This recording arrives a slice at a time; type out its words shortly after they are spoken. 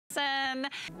HSN.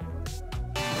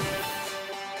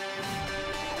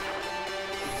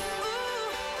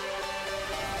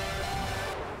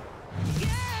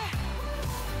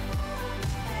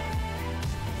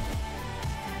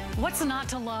 What's not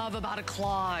to love about a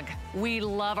clog? We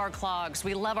love our clogs.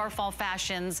 We love our fall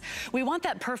fashions. We want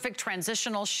that perfect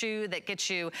transitional shoe that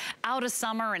gets you out of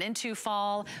summer and into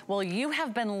fall. Well, you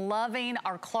have been loving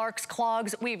our Clarks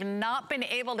clogs. We've not been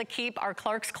able to keep our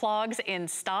Clarks clogs in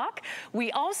stock.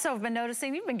 We also have been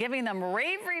noticing you've been giving them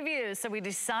rave reviews. So we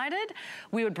decided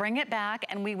we would bring it back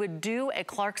and we would do a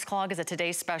Clarks clog as a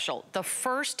Today's Special. The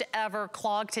first ever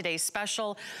clog Today's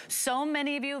Special. So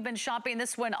many of you have been shopping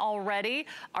this one already.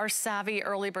 Our savvy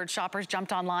early bird shoppers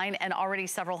jumped online and already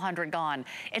several hundred gone.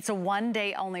 It's a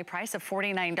one-day only price of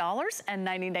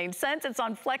 $49.99. It's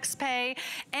on FlexPay.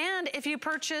 And if you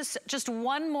purchase just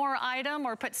one more item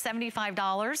or put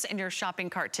 $75 in your shopping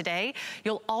cart today,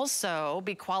 you'll also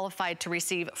be qualified to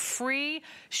receive free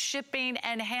shipping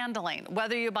and handling.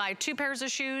 Whether you buy 2 pairs of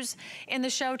shoes in the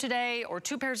show today or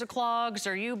 2 pairs of clogs,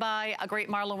 or you buy a great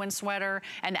Marlowin sweater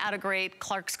and add a great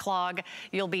Clarks clog,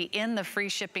 you'll be in the free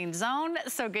shipping zone.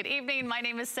 So good evening, my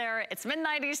name is Sarah. It's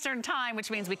midnight Eastern time,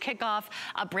 which means we kick off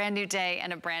a brand new day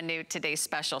and a brand new Today's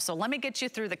Special. So let me get you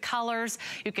through the colors.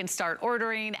 You can start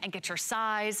ordering and get your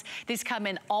size. These come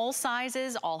in all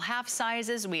sizes, all half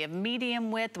sizes. We have medium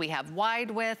width, we have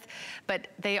wide width, but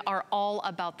they are all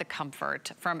about the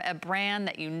comfort from a brand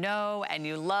that you know and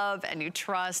you love and you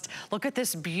trust. Look at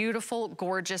this beautiful,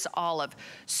 gorgeous olive.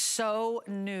 So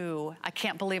new. I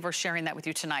can't believe we're sharing that with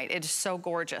you tonight. It is so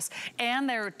gorgeous. And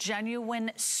they're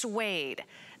genuine suede,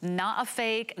 not a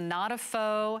fake, not a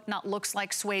faux, not looks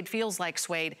like suede, feels like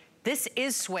suede. This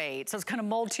is suede, so it's gonna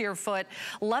mold to your foot.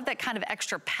 Love that kind of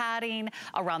extra padding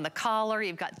around the collar.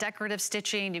 You've got decorative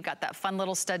stitching, you've got that fun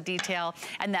little stud detail,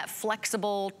 and that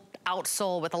flexible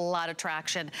outsole with a lot of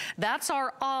traction. That's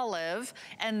our olive.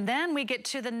 And then we get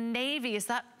to the navy. Is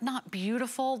that not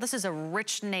beautiful? This is a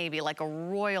rich navy, like a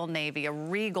royal navy, a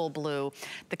regal blue.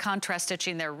 The contrast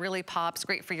stitching there really pops.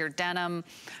 Great for your denim,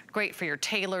 great for your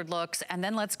tailored looks. And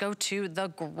then let's go to the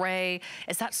gray.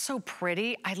 Is that so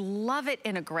pretty? I love it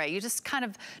in a gray. You just kind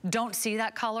of don't see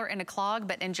that color in a clog,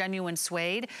 but in genuine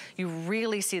suede, you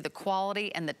really see the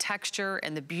quality and the texture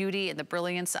and the beauty and the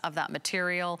brilliance of that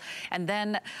material. And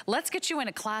then let's get you in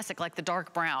a classic like the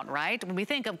dark brown, right? When we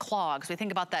think of clogs, we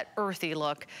think about that earthy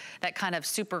look, that kind of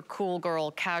super cool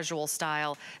girl casual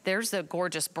style. There's the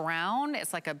gorgeous brown.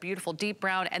 It's like a beautiful deep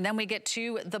brown. And then we get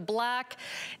to the black.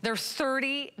 They're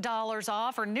 $30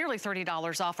 off, or nearly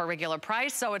 $30 off our regular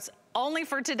price. So it's only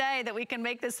for today that we can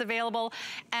make this available.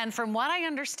 And from what I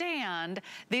understand,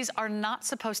 these are not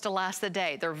supposed to last the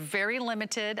day. They're very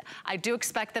limited. I do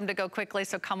expect them to go quickly,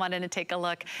 so come on in and take a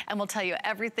look, and we'll tell you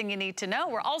everything you need to know.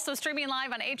 We're also streaming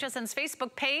live on HSN's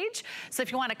Facebook page, so if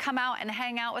you want to come out and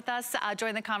hang out with us,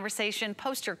 join the conversation,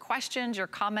 post your questions, your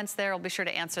comments there. We'll be sure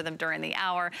to answer them during the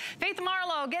hour. Faith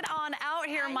Marlowe, get on out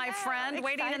here, my friend,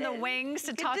 waiting in the wings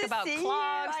to talk about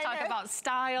clogs, talk about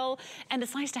style, and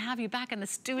it's nice to have you back in the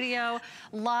studio.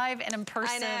 Live and in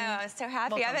person. I know, I'm so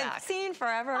happy. I haven't seen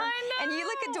forever. I know. And you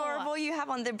look adorable. You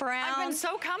have on the brown. I've been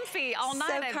so comfy all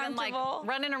night. I've been like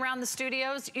running around the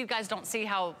studios. You guys don't see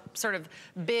how sort of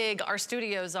big our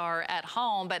studios are at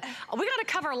home, but we got to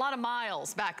cover a lot of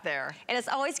miles back there. And it's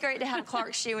always great to have a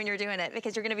Clarks shoe when you're doing it,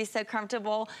 because you're going to be so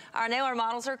comfortable. I know our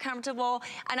models are comfortable,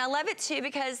 and I love it too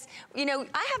because, you know,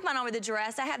 I have mine on with a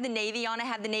dress. I have the navy on. I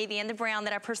have the navy and the brown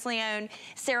that I personally own.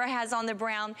 Sarah has on the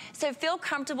brown. So feel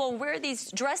comfortable. Wear these,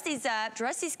 dress these up,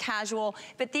 dress these casual,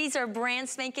 but these are brand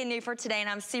spanking new for today, and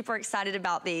I'm super excited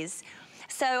about these.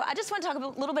 So I just want to talk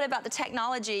a little bit about the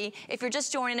technology. If you're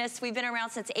just joining us, we've been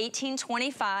around since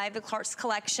 1825, the Clarks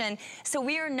collection. So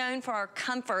we are known for our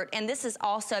comfort, and this is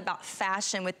also about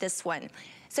fashion with this one.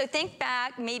 So think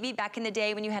back, maybe back in the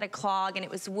day when you had a clog and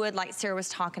it was wood like Sarah was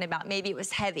talking about, maybe it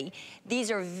was heavy. These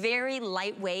are very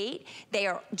lightweight. They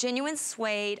are genuine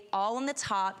suede, all on the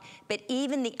top, but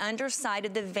even the underside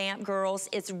of the vamp, girls,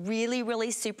 is really, really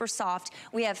super soft.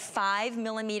 We have 5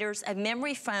 millimeters of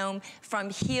memory foam from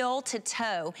heel to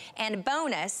toe, and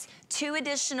bonus, 2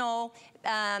 additional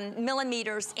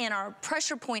millimeters in our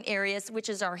pressure point areas, which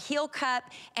is our heel cup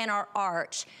and our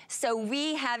arch. So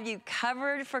we have you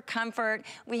covered for comfort.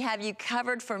 We have you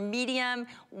covered for medium,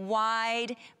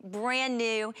 wide, brand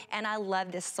new, and I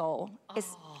love this sole.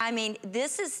 I mean,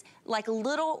 this is like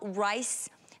little rice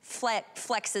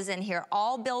flexes in here,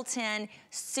 all built in,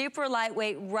 super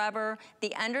lightweight rubber.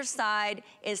 The underside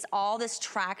is all this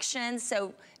traction,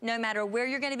 so no matter where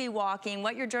you're gonna be walking,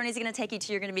 what your journey is gonna take you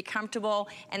to, you're gonna be comfortable,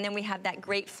 and then we have that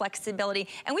great flexibility.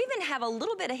 And we even have a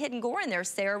little bit of hidden gore in there,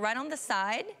 Sarah, right on the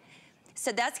side.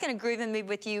 So that's gonna groove and move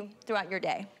with you throughout your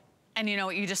day. And you know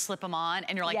what, you just slip them on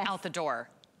and you're like out the door,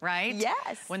 right?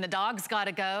 Yes. When the dog's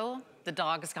gotta go, the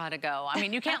dog's gotta go. I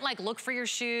mean, you can't like look for your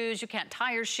shoes, you can't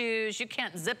tie your shoes, you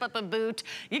can't zip up a boot,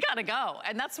 you gotta go.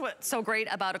 And that's what's so great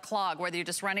about a clog, whether you're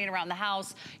just running around the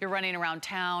house, you're running around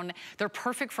town. They're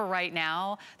perfect for right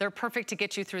now. They're perfect to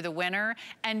get you through the winter.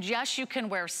 And yes, you can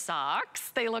wear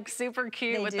socks. They look super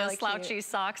cute with those slouchy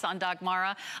socks on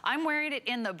Dagmara. I'm wearing it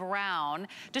in the brown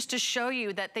just to show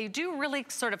you that they do really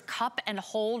sort of cup and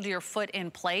hold your foot in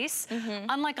place.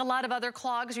 Unlike a lot of other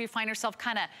clogs where you find yourself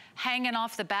kind of hanging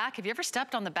off the back. Have you ever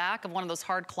stepped on the back of one of those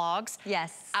hard clogs?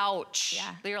 Yes. Ouch.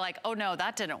 Yeah. You're like, oh no,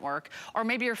 that didn't work. Or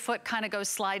maybe your foot kind of goes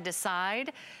slide to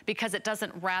side because it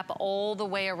doesn't wrap all the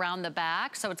way around the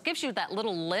back. So it gives you that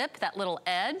little lip, that little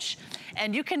edge.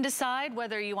 And you can decide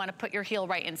whether you want to put your heel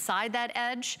right inside that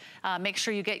edge. Make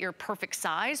sure you get your perfect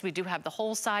size. We do have the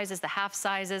whole sizes, the half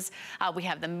sizes. We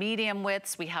have the medium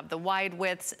widths. We have the wide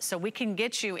widths. So we can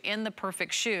get you in the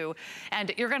perfect shoe.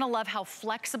 And you're going to love how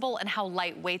flexible and how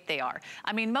lightweight they are.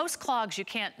 I mean, most clogs, you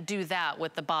can't do that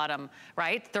with the bottom,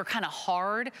 right? They're kind of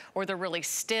hard, or they're really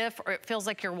stiff, or it feels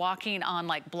like you're walking on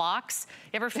like blocks.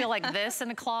 You ever feel like this in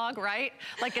a clog, right?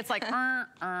 Like it's like,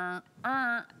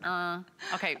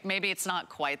 Okay, maybe it's not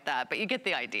quite that, but you get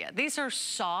the idea. These are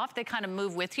soft, they kind of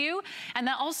move with you, and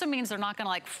that also means they're not gonna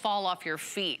like fall off your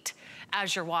feet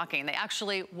as you're walking. They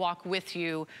actually walk with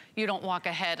you. You don't walk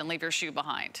ahead and leave your shoe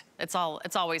behind. It's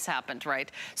always happened, right?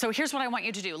 So here's what I want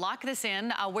you to do. Lock this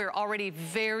in. We're already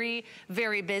very,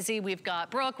 very busy. We've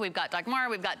got Brooke, we've got Dagmar,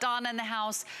 we've got Donna in the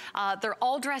house. They're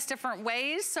all dressed different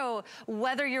ways. So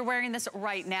whether you're wearing this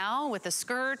right now with a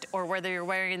skirt, or whether you're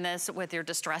wearing this with your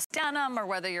distressed denim, or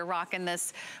whether you're rocking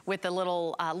this with a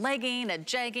little legging, a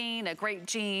jegging, a great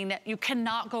jean, you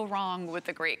cannot go wrong with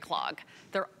a great clog.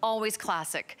 They're always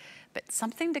classic. But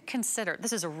something to consider,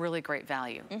 this is a really great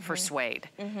value for suede.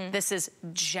 This is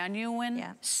genuine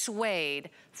suede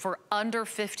for under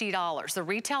 $50. The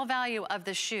retail value of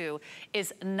the shoe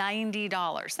is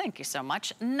 $90. Thank you so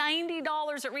much.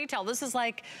 $90 at retail. This is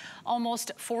like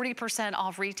almost 40%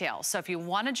 off retail. So if you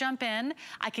want to jump in,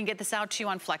 I can get this out to you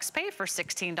on FlexPay for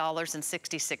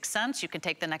 $16.66. You can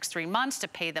take the next 3 months to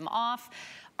pay them off.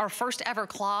 Our first ever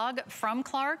clog from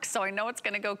Clark, so I know it's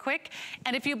gonna go quick.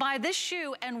 And if you buy this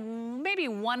shoe and maybe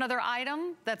one other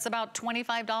item that's about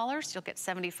 $25, you'll get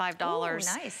 $75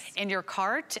 in your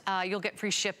cart. You'll get free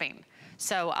shipping.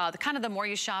 So the more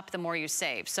you shop, the more you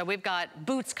save. So we've got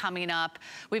boots coming up.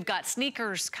 We've got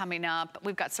sneakers coming up.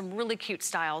 We've got some really cute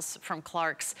styles from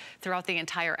Clark's throughout the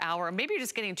entire hour. Maybe you're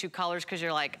just getting 2 colors because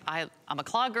you're like, I'm a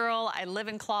clog girl. I live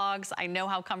in clogs. I know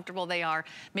how comfortable they are.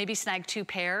 Maybe snag 2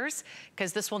 pairs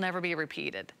because this will never be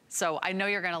repeated. So I know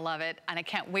you're gonna love it, and I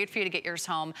can't wait for you to get yours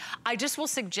home. I just will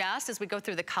suggest, as we go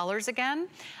through the colors again,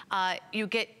 you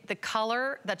get the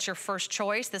color that's your first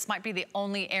choice. This might be the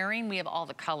only airing. We have all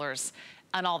the colors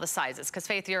and all the sizes, because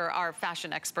Faith, you're our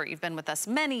fashion expert. You've been with us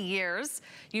many years.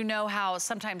 You know how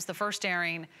sometimes the first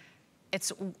airing,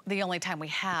 it's the only time we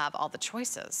have all the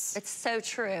choices. It's so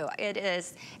true, it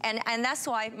is. And that's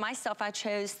why myself, I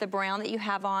chose the brown that you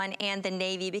have on and the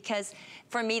navy, because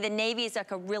for me, the navy is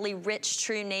like a really rich,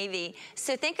 true navy.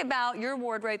 So think about your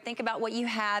wardrobe, think about what you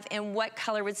have and what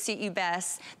color would suit you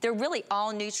best. They're really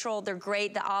all neutral, they're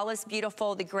great. The olive is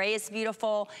beautiful, the gray is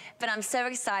beautiful, but I'm so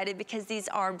excited because these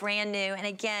are brand new. And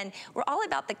again, we're all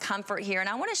about the comfort here. And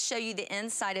I wanna show you the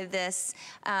inside of this.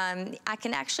 I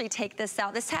can actually take this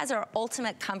out. This has our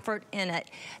ultimate comfort in it.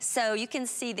 So you can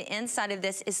see the inside of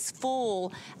this is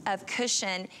full of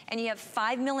cushion, and you have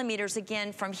 5 millimeters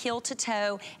again from heel to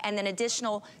toe, and then additional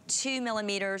 2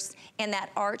 millimeters in that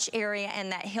arch area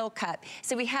and that heel cup.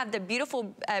 So we have the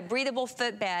beautiful breathable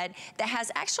footbed that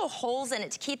has actual holes in it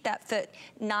to keep that foot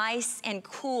nice and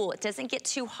cool. It doesn't get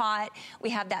too hot. We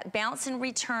have that bounce and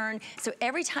return. So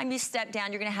every time you step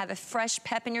down, you're gonna have a fresh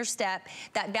pep in your step.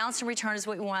 That bounce and return is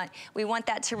what we want. We want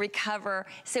that to recover.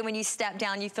 So when you step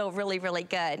down, you feel really, really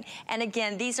good. And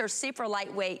again, these are super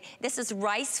lightweight. This is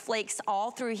rice flakes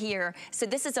all through here. So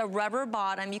this is a rubber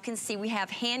bottom. You can see we have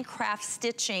handcraft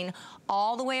stitching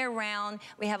all the way around.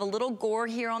 We have a little gore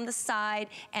here on the side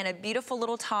and a beautiful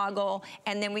little toggle.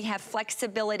 And then we have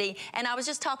flexibility. And I was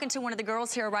just talking to one of the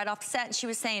girls here right off set, and she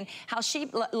was saying how she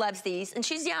loves these. And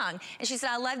she's young. And she said,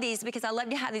 I love these because I love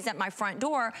to have these at my front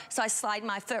door. So I slide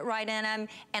my foot right in them,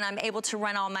 and I'm able to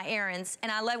run all my errands.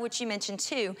 And I love what you mentioned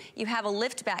too. You have a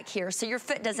lift back here, so your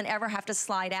foot doesn't ever have to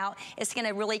slide out. It's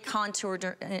gonna really contour,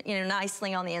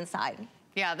 nicely on the inside.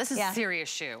 Yeah, this is a serious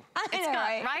shoe. It's got,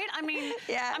 right? I mean,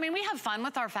 I mean, we have fun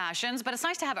with our fashions, but it's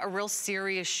nice to have a real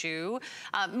serious shoe,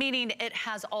 meaning it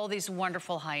has all these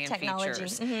wonderful high-end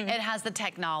features. It has the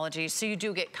technology, so you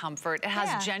do get comfort. It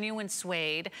has genuine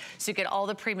suede, so you get all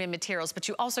the premium materials, but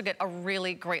you also get a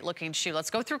really great-looking shoe. Let's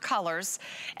go through colors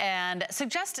and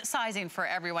suggest sizing for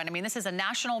everyone. I mean, this is a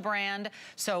national brand,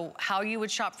 so how you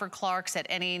would shop for Clarks at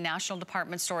any national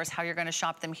department store is how you're going to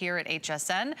shop them here at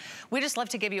HSN. We just love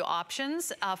to give you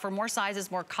options for more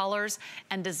sizes, more colors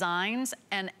and designs,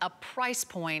 and a price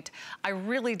point. I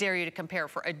really dare you to compare.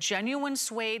 For a genuine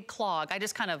suede clog, I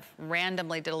just kind of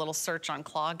randomly did a little search on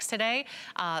clogs today.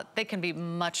 They can be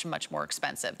much, much more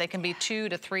expensive. They can be 2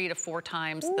 to 3 to 4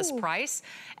 times this price,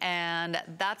 and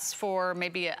that's for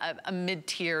maybe a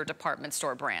mid-tier department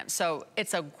store brand. So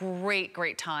it's a great,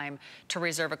 great time to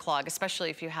reserve a clog, especially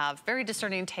if you have very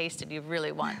discerning taste and you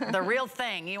really want the real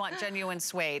thing. You want genuine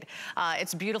suede.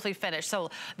 It's beautifully finished. So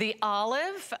the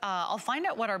olive, I'll find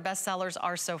out what our best sellers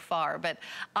are so far, but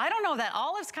I don't know, that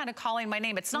olive's kind of calling my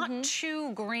name. It's not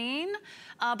too green,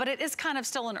 but it is kind of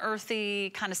still an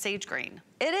earthy kind of sage green.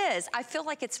 It is. I feel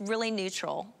like it's really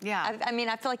neutral. Yeah. I mean,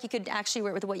 I feel like you could actually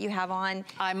wear it with what you have on.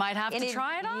 I might have to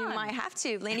try it on. You might have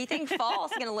to. Anything fall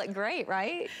is going to look great,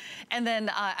 right? And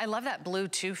then I love that blue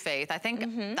too, Faith. I think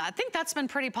that's been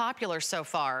pretty popular so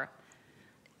far.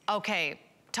 Okay.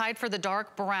 Tied for the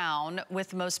dark brown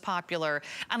with most popular.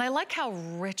 And I like how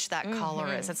rich that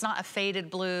color is. It's not a faded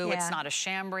blue. It's not a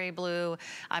chambray blue.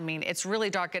 I mean, it's really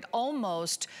dark. It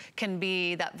almost can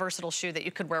be that versatile shoe that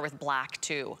you could wear with black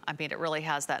too. I mean, it really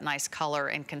has that nice color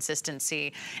and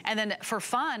consistency. And then for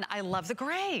fun, I love the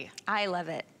gray. I love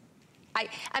it.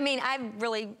 I mean, I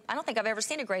don't think I've ever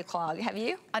seen a gray clog. Have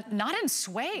you? Not in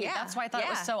suede. Yeah, That's why I thought it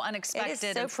was so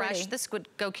unexpected and fresh. Pretty. This would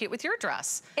go cute with your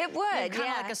dress. It would, Kind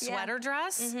of like a sweater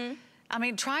dress. I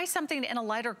mean, try something in a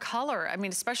lighter color. I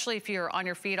mean, especially if you're on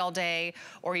your feet all day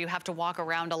or you have to walk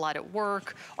around a lot at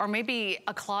work, or maybe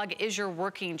a clog is your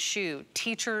working shoe.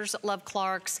 Teachers love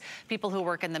Clarks. People who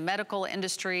work in the medical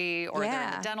industry or they're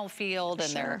in the dental field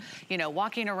and they're, you know,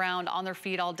 walking around on their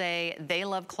feet all day, they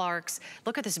love Clarks.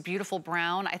 Look at this beautiful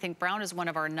brown. I think brown is one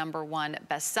of our #1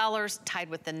 best sellers, tied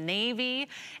with the navy.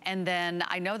 And then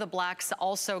I know the black's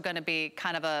also going to be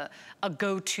kind of a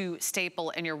go-to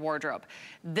staple in your wardrobe.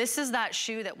 This is that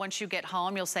shoe that once you get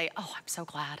home, you'll say, oh, I'm so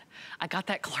glad I got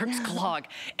that Clarks clog.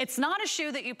 It's not a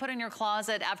shoe that you put in your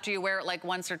closet after you wear it like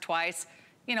once or twice.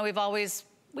 You know, we've always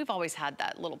had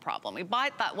that little problem. We buy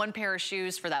that one pair of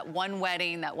shoes for that one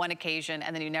wedding, that one occasion,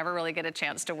 and then you never really get a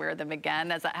chance to wear them again.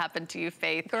 Has that happened to you,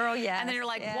 Faith? Girl, yes. And then you're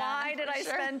like, why did I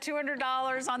spend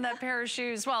 $200 on that pair of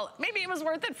shoes? Well, maybe it was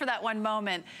worth it for that one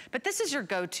moment, but this is your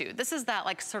go-to. This is that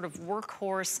like sort of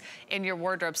workhorse in your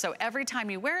wardrobe. So every time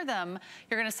you wear them,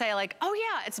 you're gonna say like, oh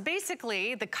yeah, it's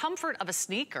basically the comfort of a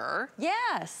sneaker.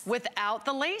 Yes. Without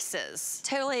the laces.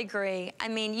 Totally agree. I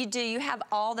mean, you have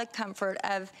all the comfort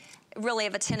of really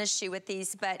of a tennis shoe with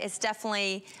these, but it's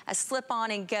definitely a slip-on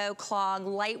and go clog,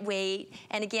 lightweight.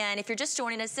 And again, if you're just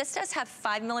joining us, this does have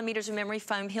 5 millimeters of memory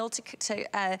foam heel to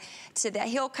the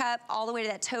heel cup, all the way to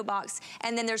that toe box.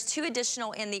 And then there's 2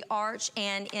 additional in the arch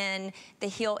and in the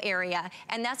heel area.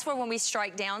 And that's where when we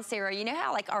strike down, Sarah, you know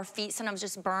how like our feet sometimes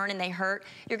just burn and they hurt?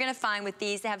 You're gonna find with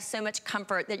these, they have so much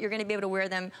comfort that you're gonna be able to wear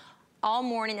them all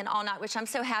morning and all night, which I'm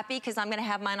so happy because I'm gonna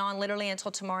have mine on literally until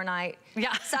tomorrow night.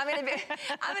 Yeah. So I'm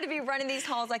gonna be running these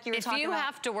halls like you were talking about. If you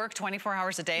have to work 24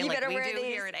 hours a day like we do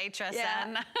here at HSN.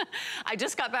 Yeah. I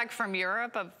just got back from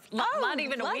Europe not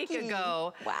even a week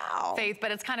ago. Wow. Faith, but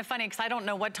it's kind of funny because I don't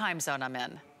know what time zone I'm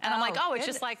in. And I'm like, oh, it's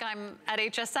just like I'm at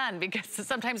HSN, because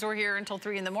sometimes we're here until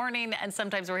 3 in the morning and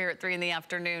sometimes we're here at 3 in the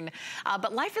afternoon.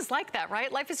 But life is like that,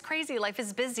 right? Life is crazy, life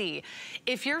is busy.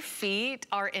 If your feet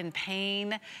are in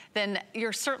pain, then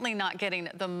you're certainly not getting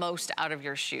the most out of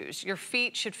your shoes. Your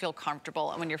feet should feel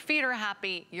comfortable. And when your feet are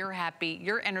happy,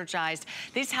 you're energized.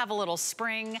 These have a little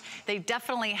spring. They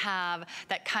definitely have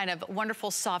that kind of wonderful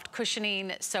soft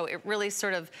cushioning, so it really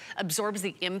sort of absorbs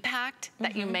the impact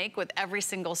that you make with every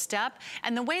single step.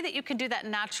 And the way that you can do that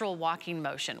natural walking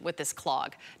motion with this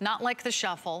clog, not like the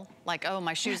shuffle, like, oh,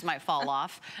 my shoes might fall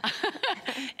off.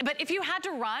 But if you had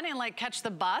to run and like catch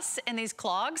the bus in these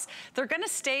clogs, they're gonna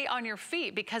stay on your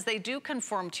feet because they do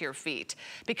conform to your feet,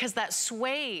 because that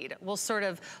suede will sort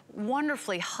of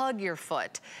wonderfully hug your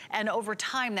foot. And over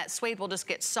time, that suede will just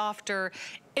get softer.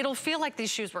 it'll feel like these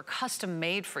shoes were custom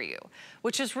made for you,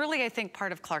 which is really, I think,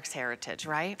 part of Clark's heritage,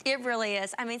 right? It really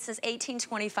is. I mean, since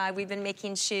 1825, we've been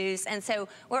making shoes, and so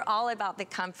we're all about the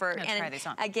comfort. Let's try these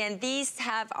on. Again, these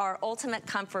have our ultimate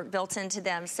comfort built into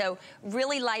them. So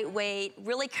really lightweight,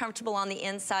 really comfortable on the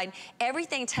inside.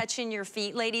 Everything touching your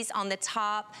feet, ladies, on the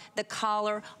top, the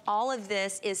collar, all of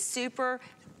this is super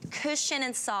cushion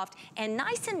and soft and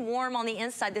nice and warm on the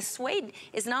inside. The suede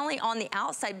is not only on the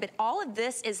outside, but all of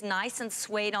this is nice and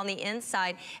suede on the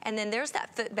inside. And then there's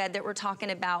that footbed that we're talking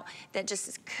about that just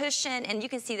is cushion, and you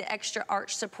can see the extra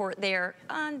arch support there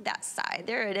on that side.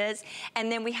 There it is.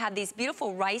 And then we have these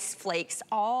beautiful rice flakes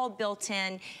all built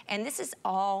in, and this is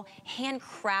all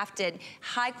handcrafted,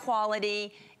 high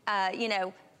quality, you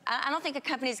know, I don't think a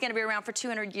company is going to be around for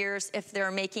 200 years if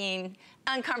they're making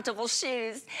uncomfortable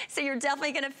shoes. So you're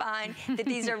definitely going to find that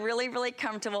these are really, really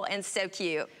comfortable and so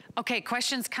cute. Okay,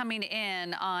 questions coming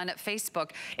in on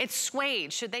Facebook. It's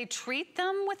suede. Should they treat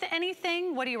them with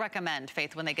anything? What do you recommend,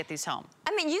 Faith, when they get these home?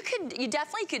 I mean, you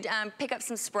definitely could pick up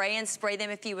some spray and spray them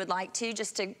if you would like to,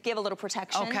 just to give a little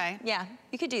protection. Okay. Yeah,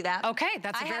 you could do that. Okay,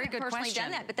 that's a very good question. I haven't personally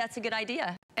done that, but that's a good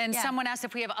idea. And someone asked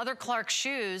if we have other Clark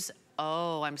shoes.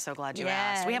 Oh, I'm so glad you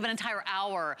asked. We have an entire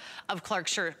hour of Clark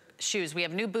shoes. We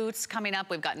have new boots coming up.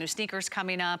 We've got new sneakers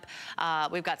coming up.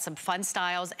 We've got some fun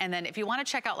styles. And then if you want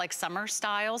to check out like summer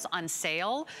styles on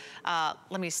sale,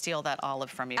 let me steal that olive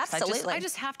from you. Absolutely. I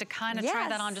just have to kind of try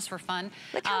that on just for fun.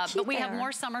 Look how cute but we have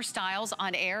more summer styles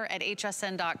on air at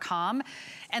hsn.com.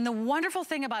 And the wonderful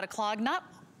thing about a clog, not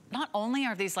only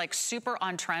are these like super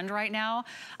on trend right now,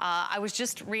 I was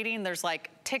just reading there's like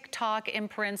TikTok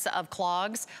imprints of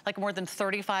clogs, like more than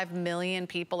 35 million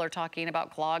people are talking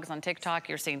about clogs on TikTok.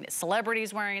 You're seeing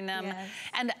celebrities wearing them. Yes.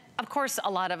 And of course,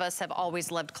 a lot of us have always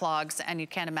loved clogs and you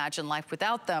can't imagine life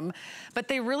without them, but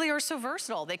they really are so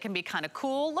versatile. They can be kind of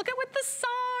cool. Look at with the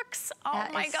socks. Oh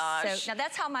my gosh. Now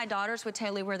that's how my daughters would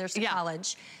totally wear theirs to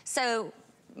college. So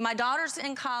my daughter's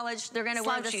in college, they're gonna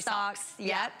wear the socks.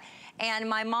 Yep. And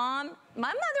my mother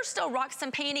still rocks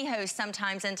some pantyhose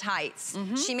sometimes and tights.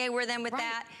 She may wear them with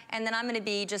that, and then I'm gonna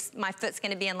be my foot's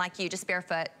gonna be in like you, just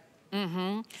barefoot.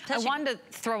 I wanted to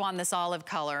throw on this olive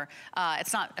color.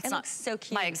 It's not so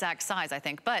cute. My exact size, I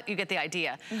think, but you get the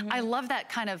idea. I love that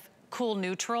kind of cool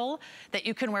neutral that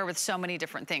you can wear with so many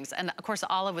different things. And of course,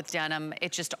 olive with denim,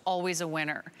 it's just always a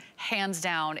winner. Hands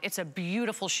down, it's a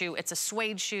beautiful shoe. It's a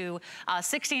suede shoe,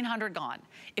 $1,600 gone.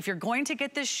 If you're going to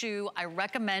get this shoe, I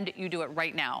recommend you do it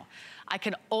right now. I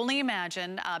can only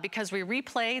imagine, because we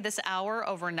replay this hour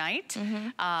overnight,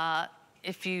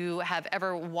 if you have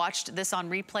ever watched this on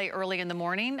replay early in the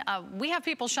morning, we have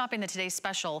people shopping the Today's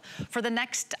Special for the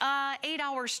next 8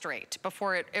 hours straight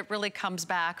before it really comes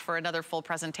back for another full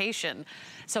presentation.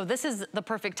 So this is the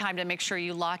perfect time to make sure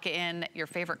you lock in your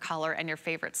favorite color and your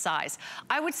favorite size.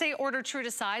 I would say order true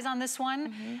to size on this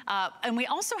one. And we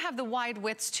also have the wide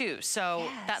widths too. So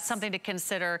that's something to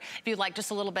consider if you'd like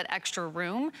just a little bit extra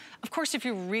room. Of course, if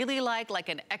you really like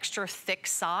an extra thick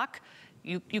sock,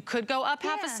 you could go up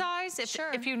half a size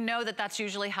if you know that that's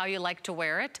usually how you like to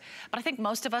wear it. But I think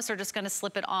most of us are just gonna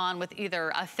slip it on with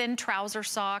either a thin trouser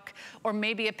sock or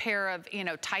maybe a pair of,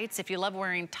 tights. If you love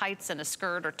wearing tights and a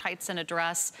skirt or tights and a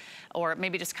dress, or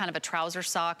maybe just kind of a trouser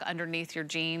sock underneath your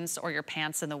jeans or your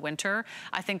pants in the winter,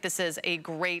 I think this is a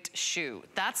great shoe.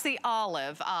 That's the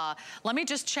olive. Let me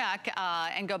just check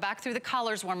and go back through the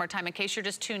colors one more time in case you're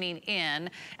just tuning in.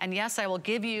 And yes, I will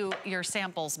give you your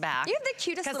samples back. You have the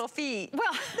cutest little feet.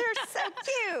 Well, they're so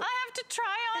cute. I have to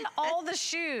try on all the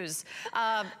shoes.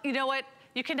 You know what?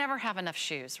 You can never have enough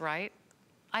shoes, right?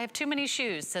 I have too many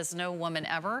shoes, says no woman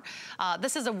ever.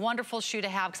 This is a wonderful shoe to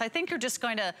have because I think you're just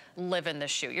going to live in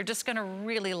this shoe. You're just going to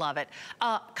really love it.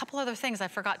 A couple other things I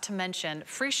forgot to mention.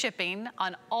 Free shipping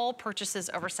on all purchases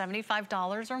over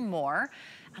 $75 or more.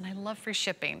 And I love free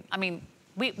shipping. I mean,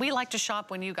 we like to shop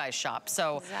when you guys shop.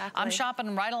 So I'm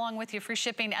shopping right along with you, free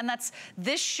shipping. And that's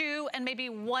this shoe and maybe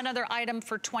one other item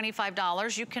for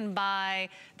 $25. You can buy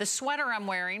the sweater I'm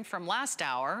wearing from last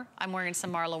hour. I'm wearing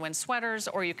some Marla Wynn sweaters,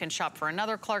 or you can shop for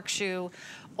another Clark shoe,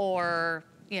 or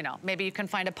maybe you can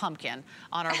find a pumpkin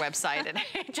on our website at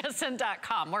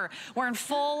hsn.com. We're in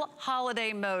full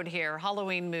holiday mode here,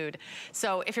 Halloween mood.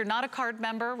 So if you're not a card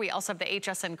member, we also have the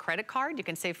HSN credit card. You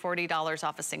can save $40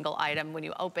 off a single item when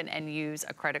you open and use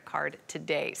a credit card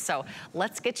today. So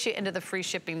let's get you into the free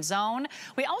shipping zone.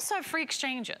 We also have free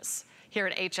exchanges here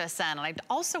at HSN, and I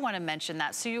also want to mention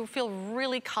that so you feel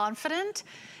really confident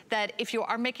that if you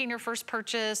are making your first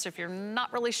purchase, or if you're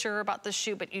not really sure about the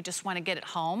shoe, but you just want to get it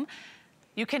home,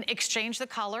 you can exchange the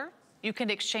color, you can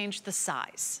exchange the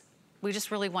size. We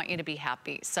just really want you to be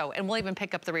happy. So, and we'll even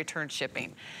pick up the return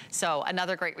shipping. So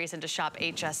another great reason to shop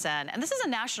HSN. And this is a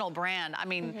national brand. I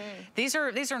mean, these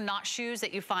are not shoes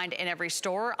that you find in every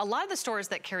store. A lot of the stores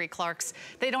that carry Clarks,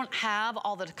 they don't have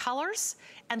all the colors,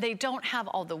 and they don't have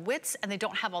all the widths, and they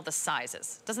don't have all the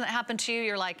sizes. Doesn't that happen to you?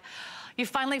 You're like, you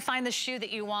finally find the shoe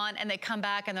that you want, and they come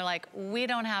back and they're like, we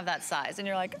don't have that size. And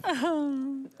you're like,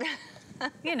 oh.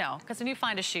 You know, because when you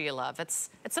find a shoe you love, it's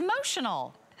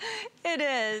emotional. It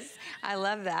is. I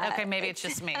love that. Okay, maybe it's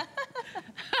just me.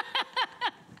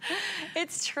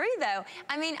 It's true though.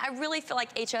 I mean, I really feel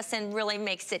like HSN really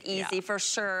makes it easy for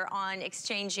sure on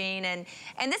exchanging, and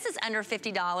this is under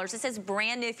 $50. It says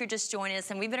brand new if you're just joining us,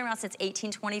 and we've been around since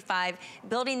 1825,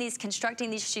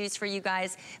 constructing these shoes for you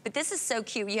guys. But this is so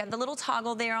cute. You have the little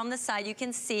toggle there on the side. You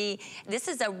can see this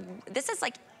is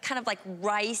like kind of like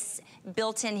rice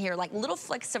built in here, like little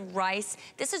flecks of rice.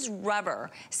 This is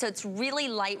rubber, so it's really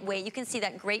lightweight. You can see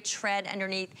that great tread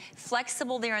underneath,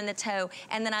 flexible there in the toe.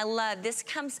 And then I love, this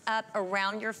comes up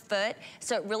around your foot,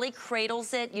 so it really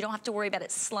cradles it. You don't have to worry about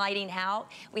it sliding out.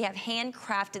 We have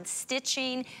handcrafted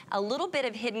stitching, a little bit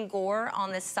of hidden gore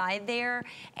on the side there,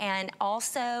 and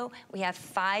also we have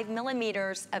 5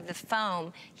 millimeters of the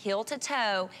foam, heel to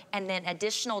toe, and then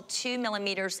additional 2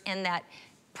 millimeters in that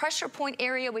pressure point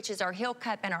area, which is our heel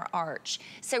cup and our arch.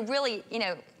 So really, you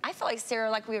know, I feel like,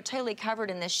 Sarah, like we were totally covered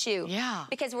in this shoe. Yeah.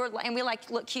 Because we like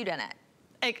look cute in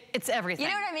it. It's everything.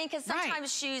 You know what I mean? Because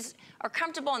sometimes shoes are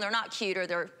comfortable and they're not cute, or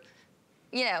they're,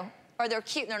 you know, or they're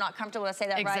cute and they're not comfortable. Did I say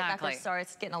that right? Exactly. Sorry,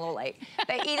 it's getting a little late.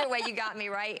 But either way, you got me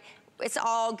right. It's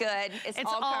all good. It's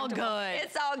all good.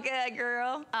 It's all good,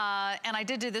 girl. And I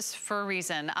did do this for a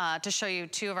reason, to show you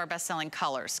 2 of our best-selling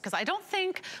colors, because I don't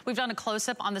think we've done a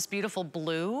close-up on this beautiful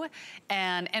blue,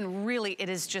 and really it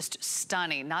is just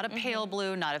stunning. Not a pale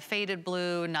blue, not a faded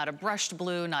blue, not a brushed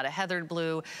blue, not a heathered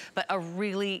blue, but a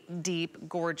really deep,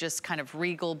 gorgeous kind of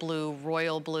regal blue,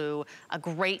 royal blue, a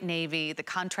great navy. The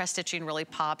contrast stitching really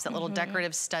pops. That little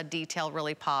decorative stud detail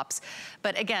really pops.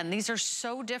 But again, these are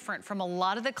so different from a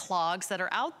lot of the clogs that are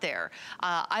out there.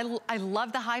 I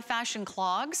love the high fashion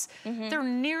clogs. They're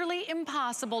nearly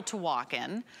impossible to walk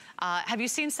in. Have you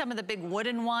seen some of the big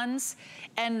wooden ones?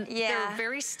 And they're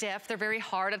very stiff, they're very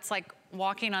hard. It's like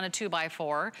walking on a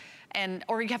 2x4,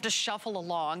 or you have to shuffle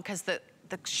along because the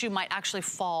shoe might actually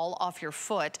fall off your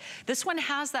foot. This one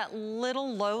has that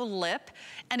little low lip,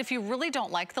 and if you really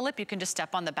don't like the lip, you can just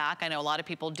step on the back. I know a lot of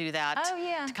people do that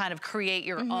to kind of create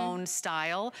your own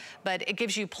style, but it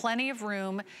gives you plenty of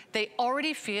room. They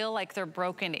already feel like they're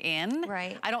broken in.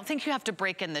 Right. I don't think you have to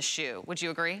break in the shoe. Would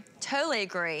you agree? Totally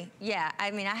agree. Yeah,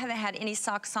 I mean, I haven't had any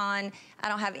socks on. I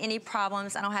don't have any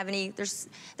problems. I don't have any,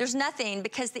 there's nothing,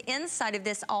 because the inside of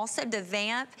this also, the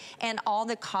vamp and all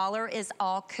the collar is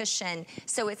all cushion.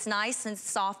 So it's nice and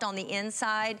soft on the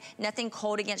inside, nothing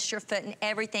cold against your foot, and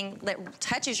everything that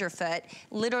touches your foot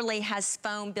literally has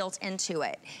foam built into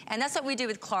it. And that's what we do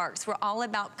with Clarks. We're all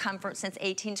about comfort since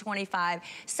 1825.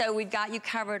 So we've got you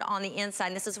covered on the inside,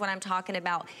 and this is what I'm talking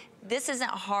about. This isn't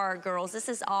hard, girls. This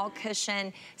is all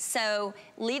cushion. So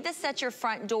leave this at your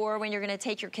front door when you're gonna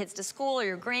take your kids to school or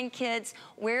your grandkids.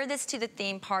 Wear this to the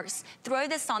theme parks. Throw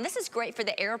this on. This is great for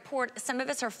the airport. Some of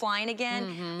us are flying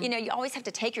again. You know, you always have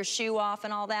to take your shoe off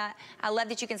and all that. I love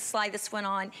that you can slide this one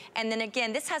on. And then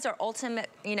again, this has our ultimate,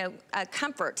 you know,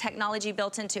 comfort technology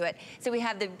built into it. So we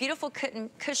have the beautiful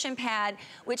cushion pad,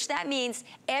 which that means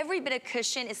every bit of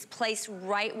cushion is placed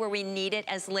right where we need it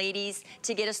as ladies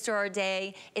to get us through our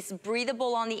day. It's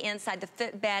breathable on the inside. The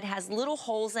footbed has little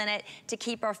holes in it to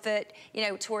keep our foot, you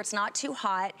know, to where it's not too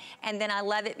hot. And then I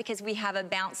love it because we have a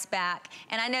bounce back.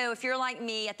 And I know if you're like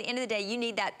me, at the end of the day, you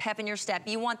need that pep in your step.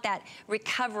 You want that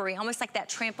recovery, almost like that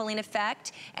trampoline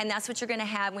effect. And that's what you're gonna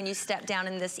have when you step down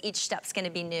in this. Each step's gonna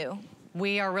be new.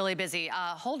 We are really busy.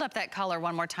 Hold up that color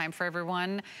one more time for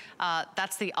everyone.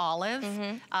 That's the olive.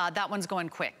 That one's going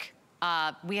quick.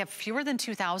 We have fewer than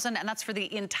 2,000, and that's for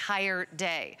the entire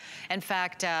day. In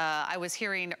fact, I was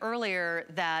hearing earlier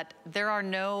that there are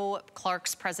no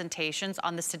Clarks presentations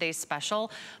on this today's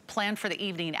special planned for the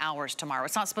evening hours tomorrow.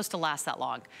 It's not supposed to last that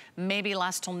long. Maybe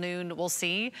last till noon, we'll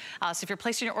see. So if you're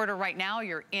placing your order right now,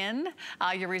 you're in.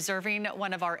 You're reserving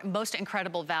one of our most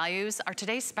incredible values. Our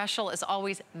today's special is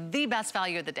always the best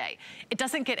value of the day. It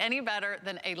doesn't get any better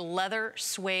than a leather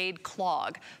suede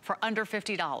clog for under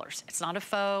 $50. It's not a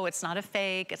faux, it's not a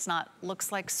fake, it's not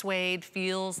looks like suede,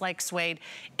 feels like suede.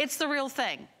 It's the real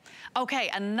thing. Okay,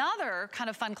 another kind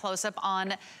of fun close-up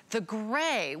on the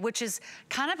gray, which is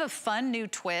kind of a fun new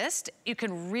twist. You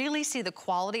can really see the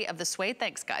quality of the suede.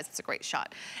 Thanks, guys, it's a great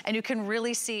shot. And you can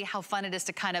really see how fun it is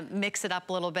to kind of mix it up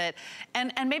a little bit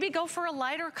and maybe go for a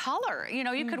lighter color. You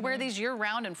know, you could wear these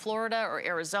year-round in Florida or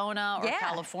Arizona or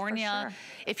California.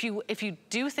 For sure. If you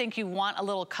do think you want a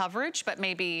little coverage, but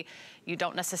maybe you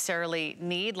don't necessarily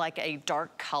need like a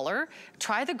dark color,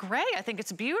 try the gray. I think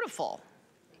it's beautiful.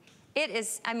 It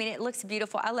is, I mean, it looks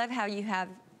beautiful. I love how you have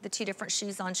the two different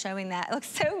shoes on showing that. It looks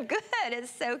so good.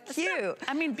 It's so cute.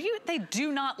 I mean, they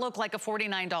do not look like a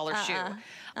 $49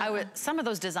 shoe. Some of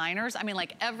those designers, I mean,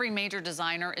 like every major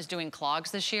designer is doing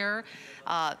clogs this year.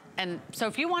 And so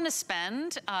if you want to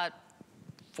spend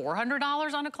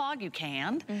 $400 on a clog, you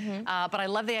can. But I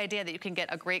love the idea that you can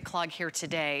get a great clog here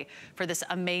today for this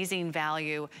amazing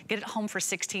value. Get it home for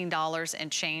 $16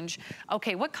 and change.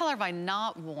 Okay, what color have I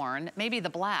not worn? Maybe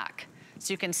the black.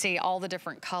 So you can see all the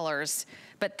different colors,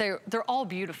 but they're all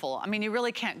beautiful. I mean, you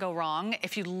really can't go wrong.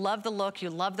 If you love the look, you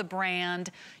love the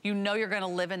brand, you know you're gonna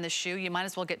live in the shoe, you might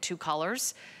as well get two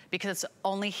colors because it's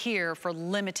only here for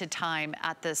limited time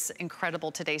at this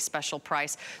incredible today's special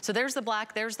price. So there's the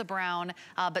black, there's the brown,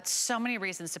 but so many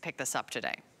reasons to pick this up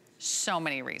today. So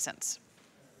many reasons.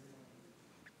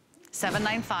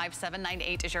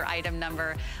 795-798 is your item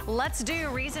number. Let's do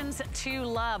reasons to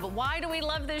love. Why do we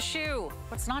love this shoe?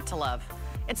 What's not to love?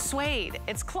 It's suede,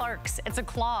 it's Clark's, it's a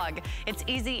clog. It's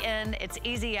easy in, it's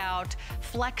easy out,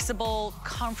 flexible,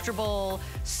 comfortable,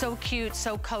 so cute,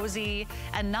 so cozy.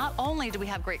 And not only do we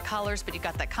have great colors, but you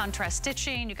got that contrast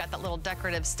stitching, you got that little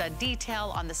decorative stud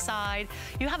detail on the side.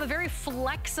 You have a very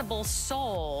flexible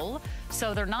sole,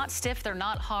 so they're not stiff, they're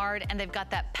not hard, and they've got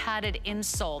that padded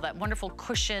insole, that wonderful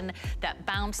cushion, that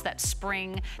bounce, that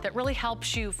spring, that really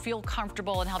helps you feel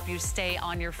comfortable and help you stay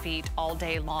on your feet all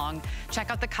day long. Check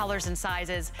out the colors and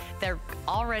sizes. They're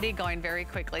already going very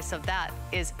quickly, so that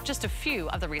is just a few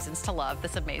of the reasons to love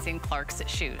this amazing Clark's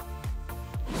shoe.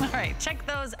 All right, check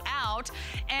those out.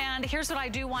 And here's what I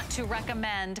do want to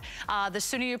recommend. The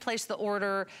sooner you place the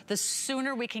order, the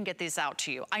sooner we can get these out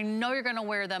to you. I know you're gonna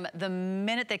wear them the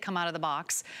minute they come out of the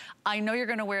box. I know you're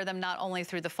gonna wear them not only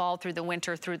through the fall, through the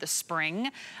winter, through the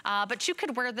spring, but you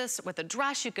could wear this with a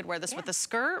dress, you could wear this with a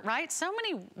skirt, right? So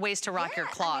many ways to rock your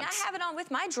clogs. I mean, I have it on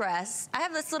with my dress. I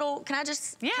have this little, can I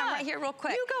just come right here real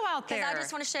quick? You go out there. Because I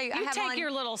just wanna show you. You take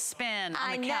your little spin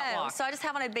on the catwalk. I know, so I just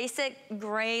have on a basic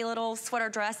gray little sweater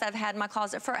dress I've had in my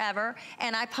closet forever,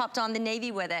 and I popped on the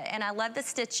navy with it, and I love the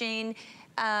stitching.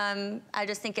 I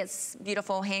just think it's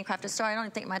beautiful, handcrafted. Sorry, I don't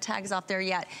even think my tag's off there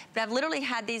yet. But I've literally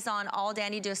had these on all day. I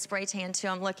need to do a spray tan too,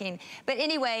 I'm looking. But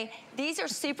anyway, these are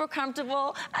super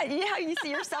comfortable. You know how you see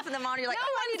yourself in the monitor, you're like,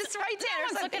 oh, I need a spray tan or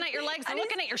something. Looking at your legs, they're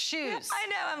looking at your shoes. I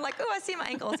know, I'm like, oh, I see my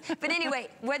ankles. But anyway,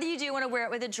 whether you do want to wear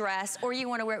it with a dress, or you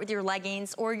want to wear it with your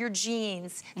leggings, or your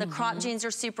jeans, the crop jeans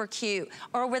are super cute,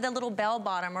 or with a little bell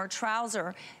bottom or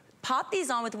trouser, pop these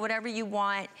on with whatever you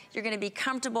want. You're gonna be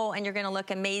comfortable and you're gonna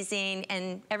look amazing,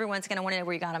 and everyone's gonna wanna know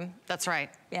where you got them. That's right.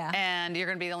 Yeah. And you're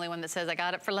gonna be the only one that says, I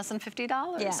got it for less than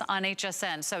 $50 on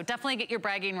HSN. So definitely get your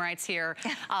bragging rights here.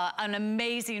 An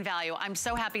amazing value. I'm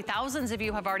so happy. Thousands of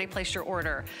you have already placed your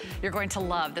order. You're going to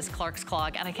love this Clark's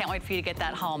clog, and I can't wait for you to get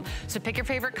that home. So pick your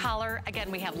favorite color.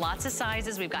 Again, we have lots of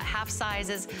sizes. We've got half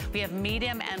sizes. We have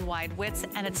medium and wide widths,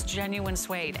 and it's genuine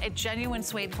suede. A genuine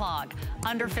suede clog,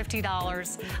 under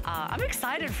 $50. I'm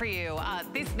excited for you.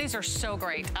 These are so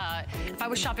great. If I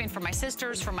was shopping for my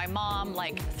sisters, for my mom,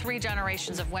 like 3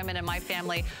 generations of women in my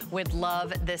family would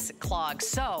love this clog.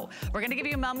 So we're gonna give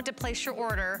you a moment to place your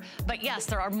order, but yes,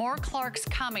 there are more Clarks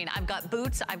coming. I've got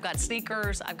boots, I've got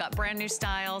sneakers, I've got brand new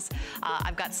styles.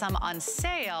 I've got some on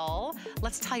sale.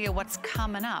 Let's tell you what's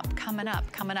coming up.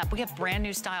 We have brand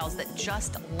new styles that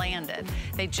just landed.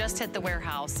 They just hit the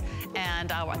warehouse,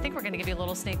 and I think we're gonna give you a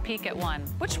little sneak peek at one.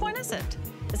 Which one is it?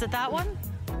 Is it that one?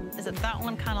 Is it that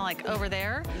one kind of like over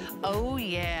there? Oh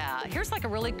yeah. Here's like a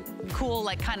really cool,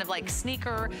 like kind of like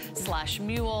sneaker /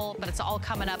 mule, but it's all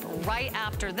coming up right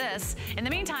after this. In the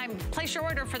meantime, place your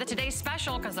order for the today's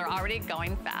special because they're already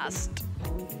going fast.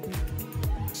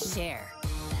 Cher,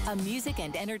 a music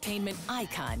and entertainment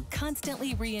icon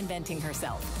constantly reinventing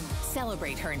herself.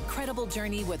 Celebrate her incredible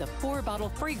journey with a 4-bottle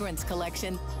fragrance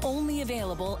collection only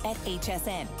available at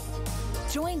HSN.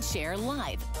 Join Cher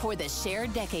live for the Cher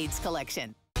Decades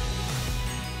collection.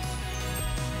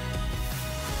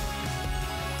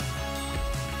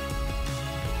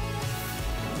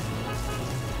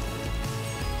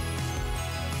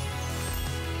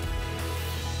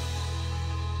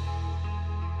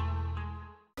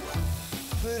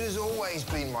 Food has always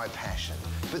been my passion.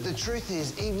 But the truth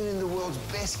is, even in the world's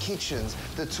best kitchens,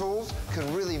 the tools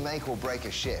can really make or break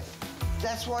a chef.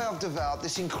 That's why I've developed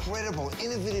this incredible,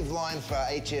 innovative line for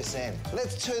HSN.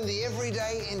 Let's turn the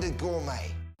everyday into gourmet.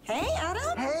 Hey,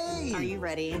 Adam. Hey! Are you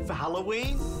ready? For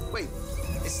Halloween? Wait,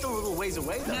 it's still a little ways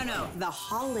away, though. No, the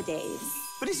holidays.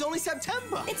 But it's only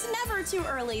September. It's never too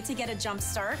early to get a jump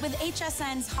start with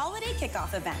HSN's holiday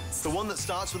kickoff events. The one that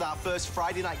starts with our first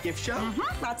Friday night gift show?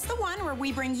 That's the one where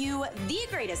we bring you the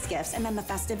greatest gifts, and then the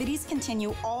festivities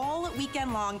continue all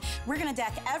weekend long. We're gonna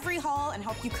deck every hall and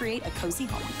help you create a cozy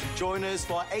home. Join us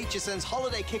for HSN's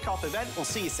holiday kickoff event. We'll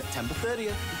see you September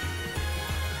 30th.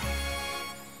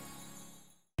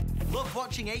 Love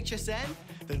watching HSN?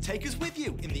 Then take us with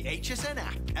you in the HSN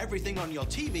app. Everything on your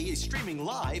TV is streaming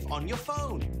live on your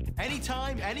phone.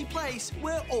 Anytime, any place,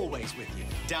 we're always with you.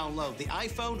 Download the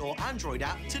iPhone or Android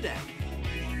app today.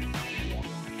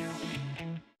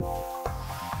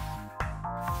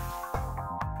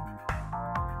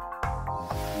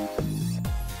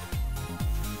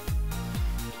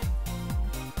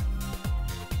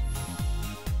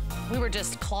 We were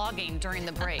just clogging during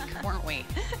the break, weren't we?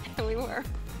 We were.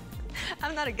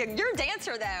 I'm not a good, you're a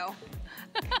dancer though.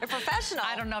 A professional.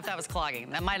 I don't know if that was clogging.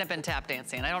 That might have been tap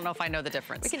dancing. I don't know if I know the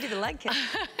difference. We can do the leg kick.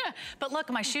 But look,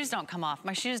 my shoes don't come off.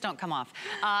 My shoes don't come off.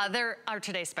 There are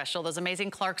today's special, those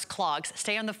amazing Clark's clogs.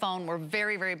 Stay on the phone. We're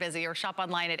very, very busy. Or shop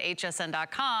online at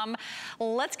hsn.com.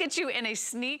 Let's get you in a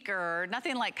sneaker.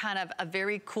 Nothing like kind of a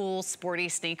very cool, sporty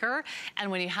sneaker.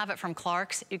 And when you have it from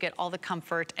Clark's, you get all the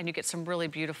comfort and you get some really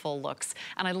beautiful looks.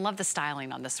 And I love the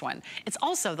styling on this one. It's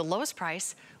also the lowest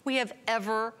price we have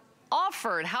ever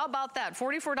offered. How about that?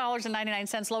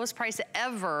 $44.99, lowest price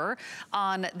ever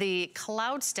on the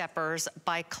Cloud Steppers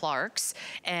by Clark's.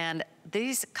 And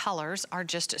these colors are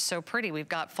just so pretty. We've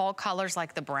got fall colors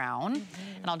like the brown,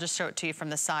 and I'll just show it to you from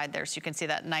the side there so you can see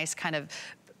that nice kind of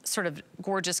sort of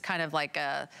gorgeous kind of like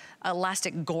a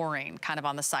elastic goring kind of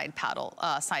on the side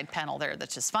panel there.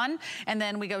 That's just fun. And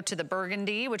then we go to the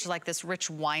burgundy, which is like this rich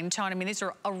wine tone. I mean, these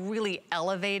are a really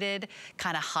elevated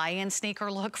kind of high-end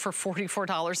sneaker look for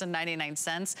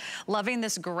 $44.99. Loving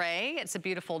this gray. It's a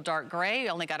beautiful dark gray.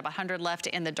 Only got about 100 left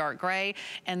in the dark gray.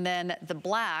 And then the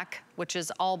black, which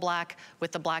is all black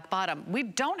with the black bottom. We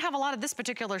don't have a lot of this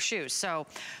particular shoe, so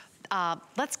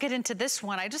let's get into this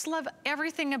one. I just love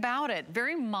everything about it.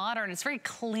 Very modern, it's very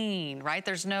clean, right?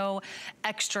 There's no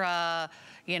extra,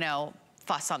 you know,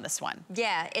 fuss on this one.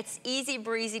 Yeah, it's easy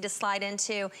breezy to slide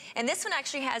into. And this one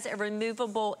actually has a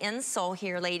removable insole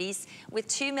here, ladies, with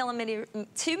 2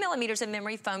 millimeters of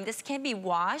memory foam. This can be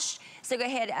washed. So go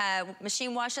ahead,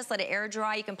 machine wash this, let it air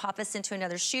dry. You can pop this into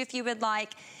another shoe if you would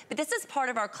like. But this is part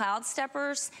of our Cloud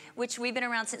Steppers, which we've been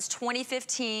around since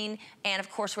 2015. And of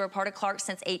course, we're a part of Clark's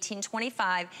since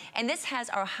 1825. And this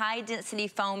has our high density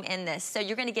foam in this. So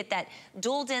you're gonna get that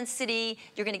dual density.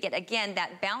 You're gonna get, again,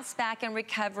 that bounce back and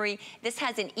recovery. This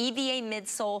has an EVA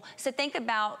midsole. So think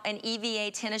about an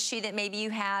EVA tennis shoe that maybe you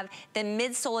have. The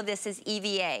midsole of this is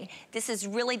EVA. This is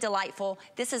really delightful.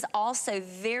 This is also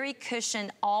very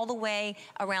cushioned all the way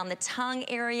around the tongue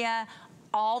area,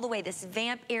 all the way this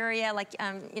vamp area. Like,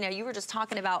 you know, you were just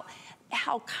talking about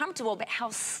how comfortable, but how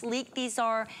sleek these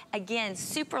are. Again,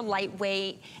 super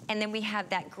lightweight. And then we have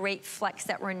that great flex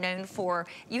that we're known for.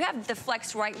 You have the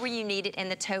flex right where you need it in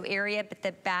the toe area, but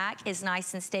the back is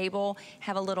nice and stable.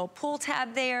 Have a little pull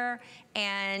tab there.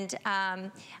 And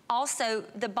also,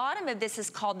 the bottom of this is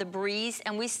called the Breeze,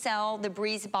 and we sell the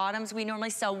Breeze bottoms. We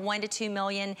normally sell 1 to 2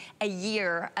 million a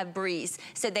year of Breeze.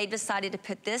 So they decided to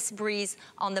put this Breeze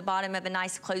on the bottom of a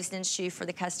nice closed-in shoe for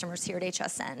the customers here at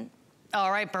HSN. All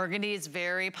right, burgundy is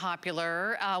very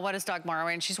popular. What is Dagmara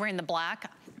wearing? She's wearing the black.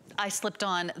 I slipped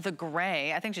on the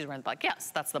gray. I think she's wearing the black. Yes,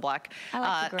 that's the black. I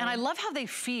like the gray. And I love how they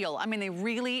feel. I mean, they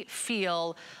really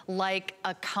feel like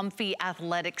a comfy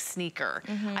athletic sneaker.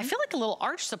 I feel like a little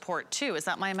arch support too. Is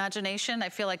that my imagination? I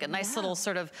feel like a nice little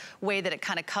sort of way that it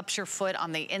kind of cups your foot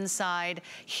on the inside.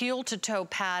 Heel to toe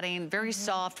padding, very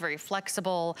soft, very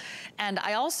flexible. And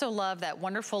I also love that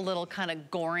wonderful little kind of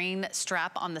goring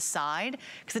strap on the side,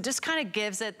 because it just kind of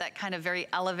gives it that kind of very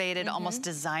elevated, almost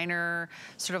designer,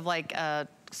 sort of like a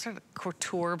sort of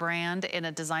couture brand in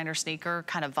a designer sneaker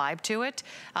kind of vibe to it,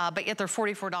 but yet they're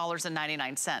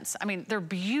 $44.99. I mean, they're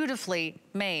beautifully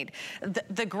made.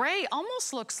 The gray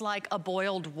almost looks like a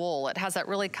boiled wool. It has that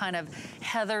really kind of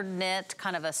heather knit,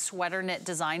 kind of a sweater knit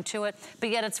design to it, but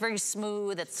yet it's very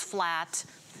smooth, it's flat.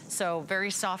 So very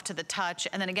soft to the touch.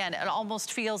 And then again, it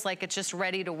almost feels like it's just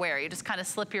ready to wear. You just kind of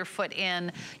slip your foot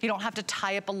in. You don't have to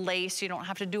tie up a lace. You don't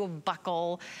have to do a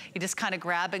buckle. You just kind of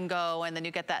grab and go, and then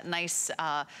you get that nice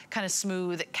kind of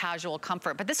smooth, casual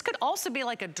comfort. But this could also be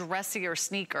like a dressier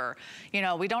sneaker. You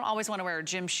know, we don't always want to wear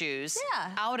gym shoes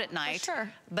out at night. For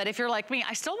sure. But if you're like me,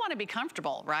 I still want to be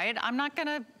comfortable, right? I'm not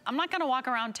gonna walk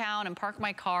around town and park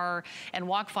my car and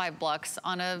walk 5 blocks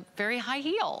on a very high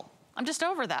heel. I'm just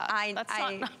over that. I'm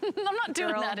not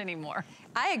doing that anymore.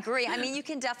 I agree. I mean, you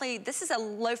can definitely, this is a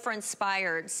loafer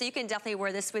inspired, so you can definitely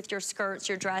wear this with your skirts,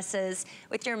 your dresses,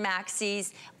 with your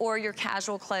maxis, or your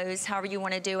casual clothes, however you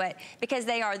want to do it, because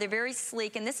they're very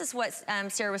sleek. And this is what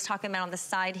Sarah was talking about on the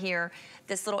side here,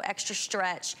 this little extra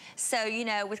stretch. So, you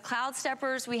know, with Cloud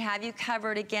Steppers, we have you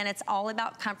covered. Again, it's all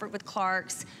about comfort with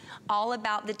Clarks, all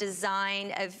about the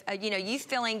design of, you know, you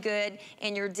feeling good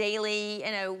in your daily,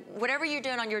 you know, whatever you're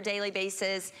doing on your daily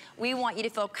basis, we want you to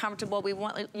feel comfortable. We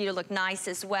want you to look nice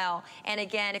as well. And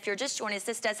again, if you're just joining us,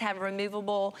 this does have a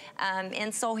removable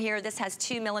insole here. This has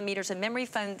 2 millimeters of memory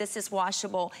foam. This is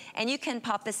washable. And you can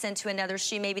pop this into another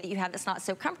shoe maybe that you have that's not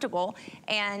so comfortable,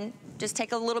 and just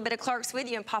take a little bit of Clarks with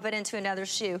you and pop it into another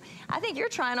shoe. I think you're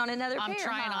trying on another pair. I'm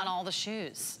trying on all the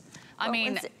shoes. I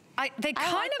mean, they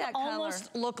kind like of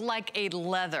almost look like a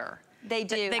leather. They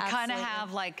do. They kind of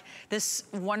have like this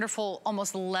wonderful,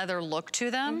 almost leather look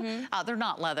to them. They're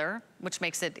not leather, which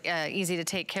makes it easy to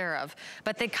take care of.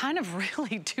 But they kind of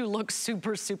really do look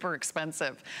super, super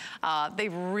expensive. They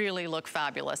really look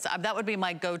fabulous. That would be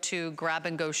my go-to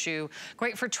grab-and-go shoe.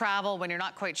 Great for travel when you're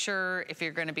not quite sure if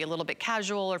you're going to be a little bit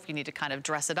casual or if you need to kind of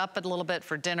dress it up a little bit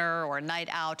for dinner or a night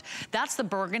out. That's the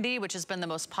burgundy, which has been the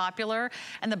most popular.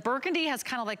 And the burgundy has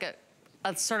kind of like a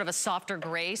sort of a softer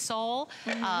gray sole.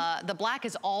 The black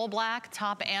is all black,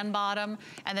 top and bottom.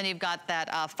 And then you've got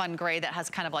that fun gray that has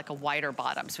kind of like a wider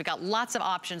bottom. So we've got lots of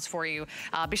options for you.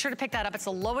 Be sure to pick that up. It's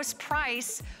the lowest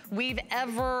price we've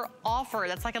ever offered.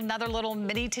 That's like another little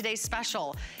mini Today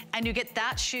Special. And you get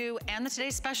that shoe and the Today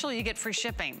Special, you get free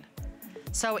shipping.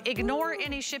 So ignore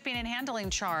any shipping and handling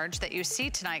charge that you see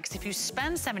tonight, because if you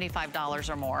spend $75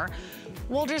 or more,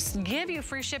 we'll just give you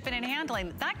free shipping and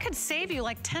handling. That could save you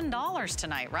like $10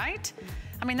 tonight, right?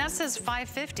 I mean, that says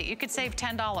 $5.50. You could save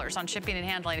 $10 on shipping and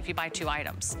handling if you buy 2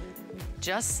 items.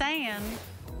 Just saying,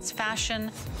 it's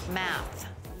fashion math.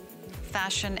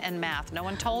 Fashion and math. No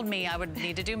one told me I would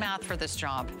need to do math for this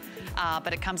job,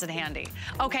 but it comes in handy.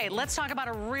 Okay, let's talk about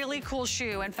a really cool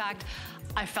shoe. In fact,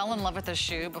 I fell in love with this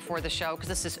shoe before the show because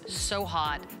this is so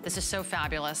hot. This is so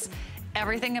fabulous.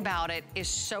 Everything about it is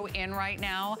so in right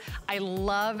now. I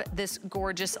love this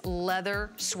gorgeous leather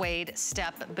suede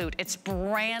step boot. It's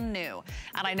brand new.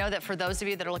 And I know that for those of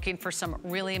you that are looking for some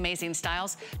really amazing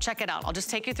styles, check it out. I'll just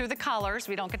take you through the colors.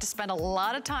 We don't get to spend a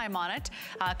lot of time on it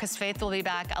because Faith will be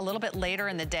back a little bit later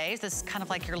in the day. This is kind of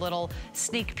like your little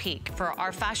sneak peek for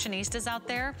our fashionistas out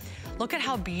there. Look at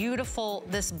how beautiful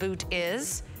this boot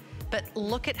is. But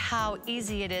look at how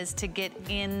easy it is to get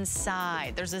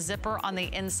inside. There's a zipper on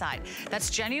the inside. That's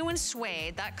genuine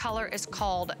suede. That color is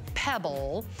called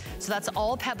Pebble. So that's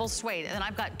all Pebble suede. And then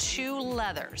I've got 2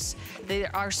 leathers. They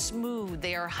are smooth.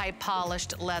 They are high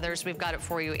polished leathers. We've got it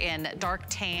for you in dark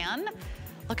tan.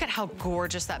 Look at how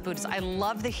gorgeous that boot is. I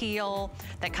love the heel,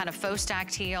 that kind of faux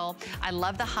stacked heel. I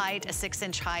love the height, a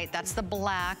 6-inch height. That's the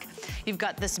black. You've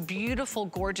got this beautiful,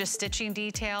 gorgeous stitching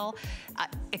detail.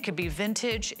 It could be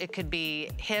vintage, it could be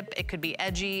hip, it could be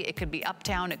edgy, it could be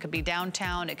uptown, it could be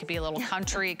downtown, it could be a little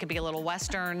country, it could be a little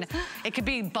western. It could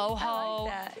be boho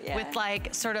with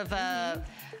like sort of a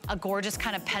gorgeous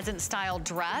kind of peasant style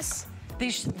dress.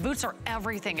 These boots are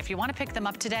everything. If you want to pick them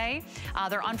up today,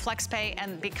 they're on FlexPay,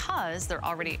 and because they're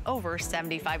already over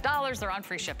 $75, they're on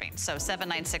free shipping. So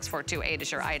 796-428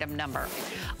 is your item number.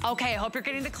 Okay, I hope you're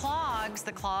getting the clogs.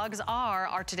 The clogs are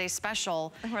our today's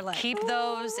special. We're like, keep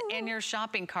those in your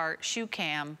shopping cart. Shoe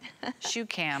cam. Shoe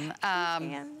cam.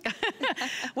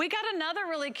 We got another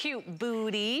really cute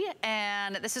booty,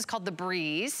 and this is called the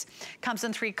Breeze. Comes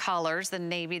in 3 colors, the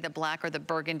navy, the black, or the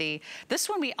burgundy. This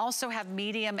one we also have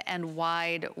medium and wide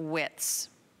widths.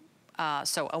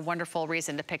 So a wonderful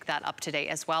reason to pick that up today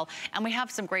as well. And we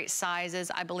have some great sizes,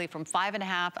 I believe from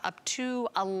 5.5 up to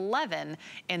 11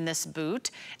 in this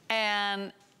boot.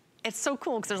 And it's so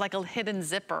cool because there's like a hidden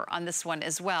zipper on this one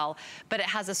as well. But it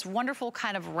has this wonderful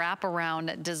kind of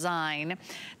wraparound design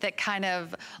that kind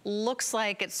of looks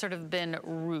like it's sort of been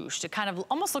ruched. It kind of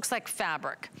almost looks like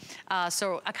fabric.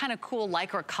 So a kind of cool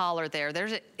lycra collar there. There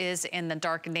it is in the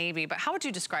dark navy. But how would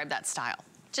you describe that style?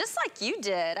 Just like you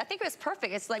did. I think it was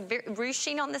perfect. It's like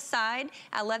ruching on the side.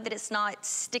 I love that it's not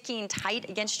sticking tight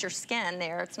against your skin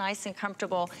there. It's nice and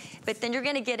comfortable. But then you're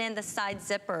gonna get in the side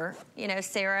zipper, you know,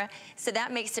 Sarah. So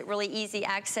that makes it really easy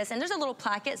access. And there's a little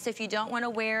placket, so if you don't wanna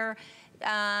wear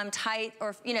tight,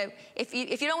 or you know, if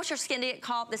you don't want your skin to get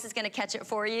caught, this is gonna catch it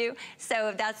for you.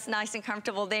 So that's nice and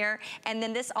comfortable there. And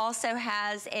then this also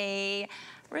has a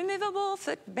removable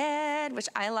footbed, which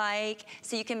I like,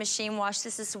 so you can machine wash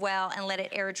this as well and let it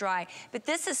air dry. But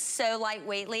this is so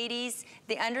lightweight, ladies.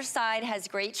 The underside has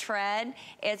great tread.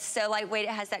 It's so lightweight,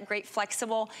 it has that great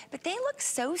flexible, but they look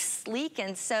so sleek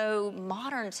and so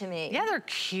modern to me. Yeah, they're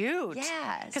cute.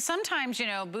 Yes. Because sometimes, you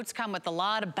know, boots come with a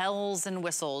lot of bells and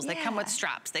whistles. They come with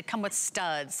straps, they come with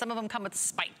studs. Some of them come with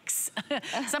spikes.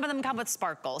 Some of them come with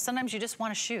sparkles. Sometimes you just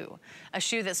want a shoe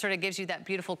that sort of gives you that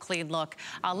beautiful, clean look.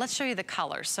 Let's show you the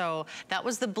color. So that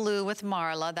was the blue with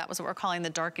Marla. That was what we're calling the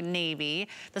dark navy.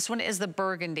 This one is the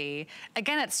burgundy.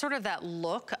 Again, it's sort of that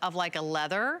look of like a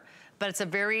leather, but it's a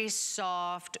very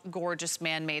soft, gorgeous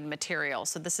man-made material.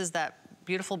 So this is that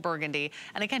beautiful burgundy.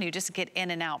 And again, you just get in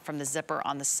and out from the zipper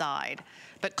on the side.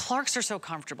 But Clarks are so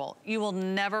comfortable. You will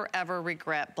never, ever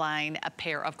regret buying a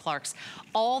pair of Clarks.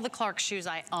 All the Clarks shoes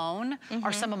I own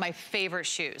are some of my favorite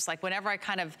shoes. Like whenever I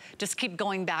kind of just keep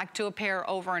going back to a pair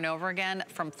over and over again,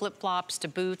 from flip-flops to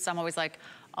boots, I'm always like,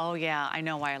 oh yeah, I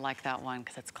know why I like that one,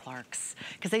 because it's Clarks.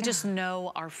 Because they just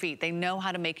know our feet. They know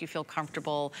how to make you feel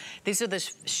comfortable. These are the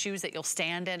shoes that you'll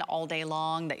stand in all day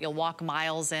long, that you'll walk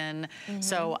miles in.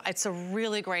 So it's a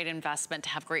really great investment to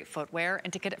have great footwear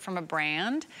and to get it from a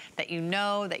brand that you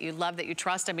know, that you love, that you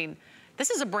trust. I mean, this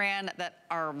is a brand that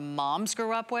our moms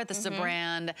grew up with. This is a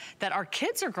brand that our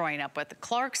kids are growing up with.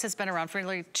 Clarks has been around for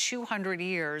nearly 200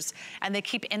 years, and they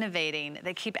keep innovating.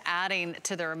 They keep adding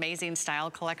to their amazing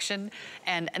style collection.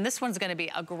 And this one's gonna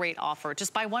be a great offer.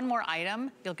 Just buy one more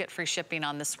item, you'll get free shipping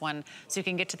on this one. So you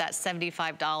can get to that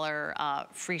 $75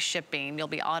 free shipping. You'll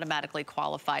be automatically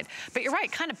qualified. But you're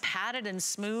right, kind of padded and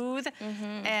smooth,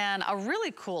 and a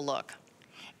really cool look.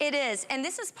 It is, and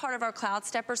this is part of our Cloud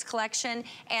Steppers collection,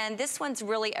 and this one's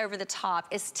really over the top.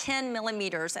 It's 10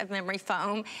 millimeters of memory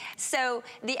foam. So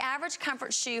the average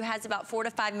comfort shoe has about 4 to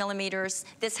 5 millimeters.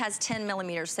 This has 10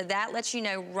 millimeters, so that lets you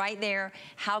know right there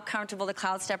how comfortable the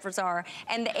Cloud Steppers are.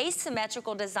 And the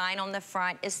asymmetrical design on the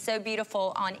front is so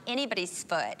beautiful on anybody's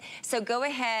foot. So go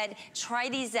ahead, try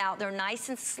these out. They're nice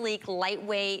and sleek,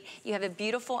 lightweight. You have a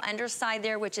beautiful underside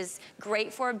there, which is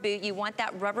great for a boot. You want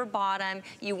that rubber bottom.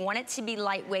 You want it to be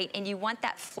lightweight, and you want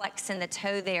that flex in the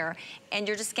toe there. And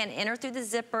you're just gonna enter through the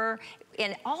zipper,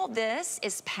 and all this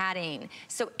is padding.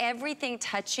 So everything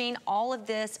touching, all of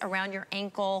this around your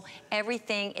ankle,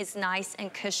 everything is nice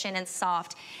and cushioned and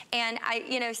soft. And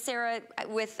you know, Sarah,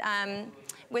 with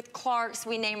Clarks,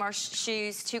 we name our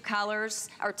shoes two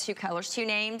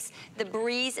names. The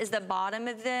Breeze is the bottom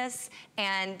of this,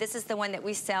 and this is the one that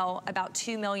we sell about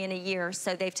 2 million a year.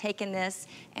 So they've taken this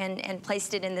and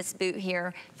placed it in this boot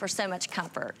here for so much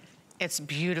comfort. It's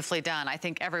beautifully done. I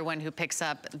think everyone who picks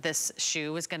up this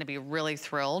shoe is gonna be really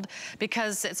thrilled,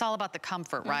 because it's all about the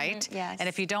comfort, right? Yes. And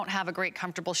if you don't have a great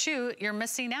comfortable shoe, you're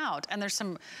missing out. And there's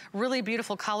some really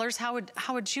beautiful colors. How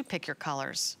would you pick your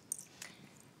colors?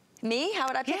 Me? How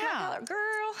would I pick my color?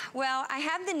 Girl, well, I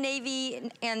have the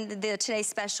navy and the Today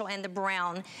Special and the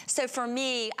brown. So for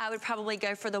me, I would probably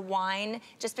go for the wine,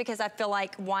 just because I feel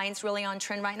like wine's really on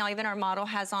trend right now. Even our model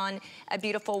has on a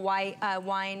beautiful white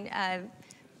wine,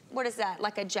 what is that,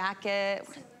 like a jacket?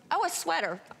 Oh, a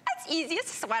sweater. That's easy,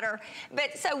 it's a sweater.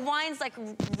 But so wine's like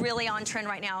really on trend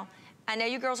right now. I know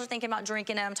you girls are thinking about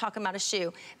drinking it, I'm talking about a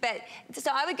shoe. But, so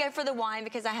I would go for the wine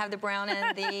because I have the brown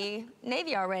and the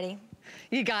navy already.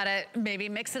 You gotta maybe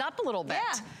mix it up a little bit.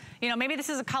 Yeah. You know, maybe this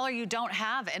is a color you don't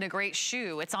have in a great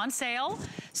shoe. It's on sale.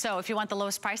 So if you want the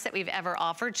lowest price that we've ever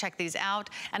offered, check these out.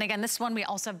 And again, this one, we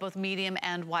also have both medium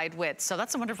and wide width. So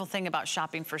that's a wonderful thing about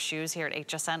shopping for shoes here at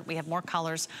HSN. We have more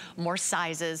colors, more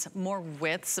sizes, more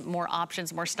widths, more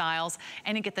options, more styles,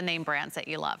 and you get the name brands that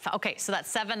you love. Okay, so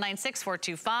that's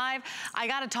 796-425. I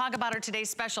gotta talk about our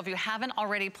today's special. If you haven't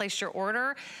already placed your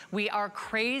order, we are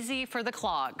crazy for the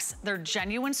clogs. They're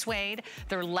genuine suede.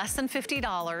 They're less than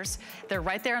 $50. They're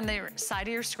right there on the side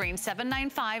of your screen,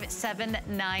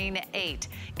 795-798.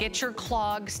 Get your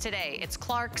clogs today. It's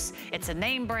Clarks, it's a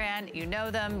name brand, you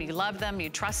know them, you love them, you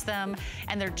trust them,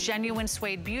 and they're genuine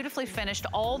suede, beautifully finished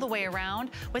all the way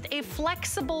around with a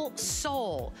flexible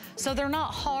sole. So they're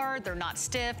not hard, they're not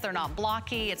stiff, they're not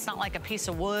blocky, it's not like a piece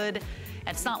of wood.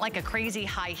 It's not like a crazy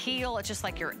high heel. It's just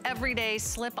like your everyday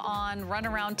slip on, run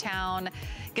around town,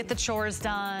 get the chores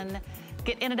done.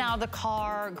 get in and out of the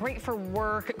car, great for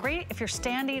work, great if you're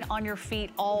standing on your feet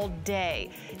all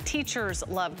day. Teachers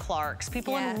love Clarks.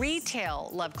 People in retail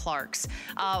love Clarks.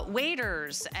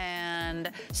 Waiters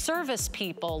and service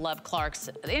people love Clarks.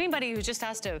 Anybody who just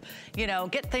has to, you know,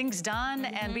 get things done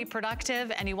and be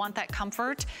productive and you want that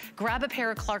comfort, grab a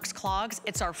pair of Clarks clogs.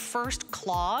 It's our first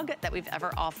clog that we've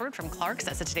ever offered from Clarks.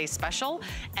 That's a today's special.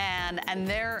 And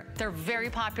they're very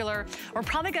popular. We're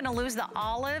probably gonna lose the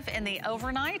olive in the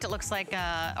overnight. It looks like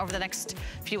over the next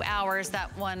few hours,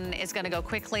 that one is gonna go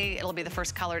quickly. It'll be the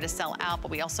first color to sell out,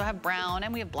 but we also have brown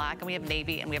and we have black and we have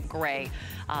navy and we have gray.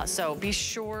 So be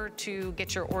sure to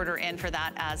get your order in for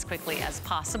that as quickly as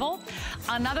possible.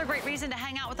 Another great reason to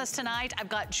hang out with us tonight, I've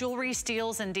got jewelry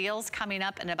steals and deals coming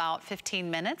up in about 15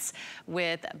 minutes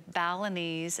with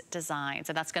Balinese Designs,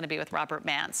 and that's gonna be with Robert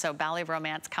Mance. So Ballet of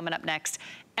Romance coming up next.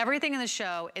 Everything in the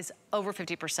show is over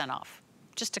 50% off,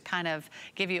 just to kind of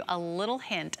give you a little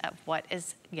hint of what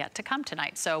is yet to come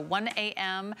tonight. So 1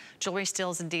 a.m., jewelry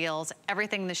steals and deals,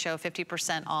 everything in the show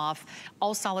 50% off,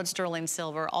 all solid sterling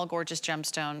silver, all gorgeous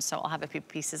gemstones. So I'll have a few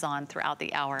pieces on throughout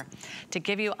the hour to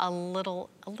give you a little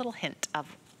hint of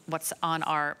what's on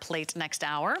our plate next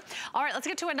hour. All right, let's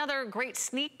get to another great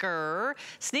sneaker.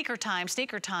 Sneaker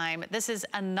time. This is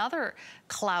another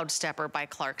Cloud Stepper by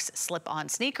Clarks slip-on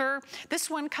sneaker. This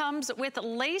one comes with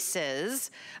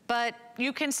laces, but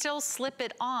you can still slip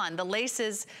it on. The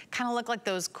laces kind of look like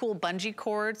those cool bungee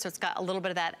cords, so it's got a little bit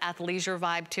of that athleisure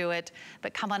vibe to it.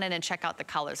 But come on in and check out the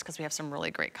colors, because we have some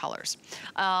really great colors.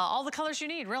 All the colors you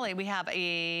need, really. We have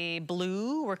a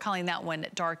blue, we're calling that one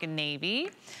dark and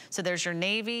navy. So there's your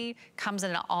navy, comes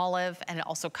in an olive, and it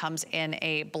also comes in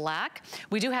a black.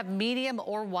 We do have medium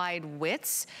or wide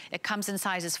widths. It comes in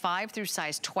sizes 5 through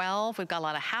size 12. We've got a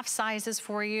lot of half sizes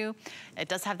for you. It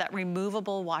does have that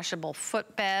removable, washable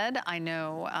footbed. I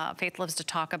know Faith loves to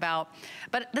talk about,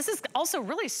 but this is also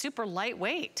really super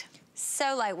lightweight.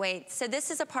 So lightweight. So this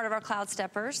is a part of our Cloud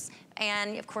Steppers.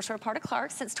 And of course, we're a part of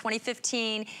Clarks since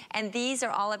 2015. And these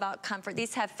are all about comfort.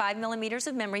 These have 5 millimeters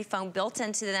of memory foam built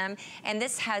into them. And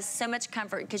this has so much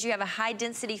comfort because you have a high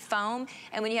density foam.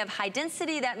 And when you have high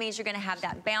density, that means you're gonna have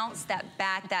that bounce, that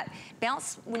back, that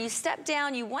bounce. When you step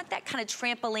down, you want that kind of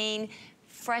trampoline,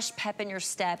 fresh pep in your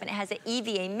step, and it has an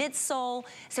EVA midsole.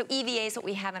 So EVA is what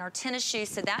we have in our tennis shoes,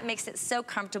 so that makes it so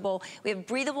comfortable. We have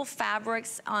breathable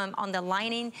fabrics on the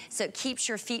lining, so it keeps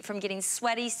your feet from getting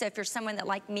sweaty. So if you're someone that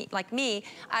like me,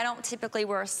 I don't typically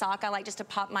wear a sock. I like just to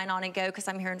pop mine on and go because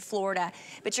I'm here in Florida.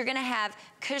 But you're gonna have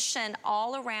cushion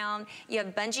all around. You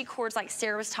have bungee cords like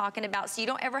Sarah was talking about, so you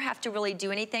don't ever have to really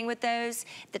do anything with those.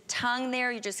 The tongue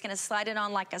there, you're just gonna slide it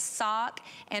on like a sock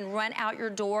and run out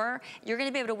your door. You're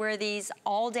gonna be able to wear these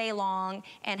all day long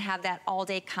and have that all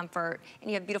day comfort. And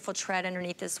you have beautiful tread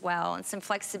underneath as well and some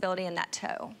flexibility in that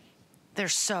toe. They're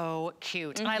so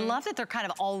cute. And I love that they're kind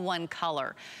of all one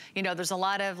color. You know, there's a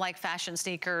lot of like fashion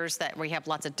sneakers that where you have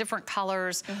lots of different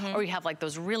colors, or you have like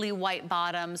those really white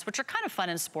bottoms, which are kind of fun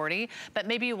and sporty, but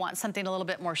maybe you want something a little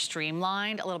bit more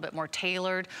streamlined, a little bit more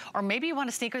tailored, or maybe you want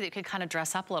a sneaker that you could kind of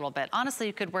dress up a little bit. Honestly,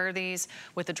 you could wear these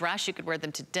with a dress, you could wear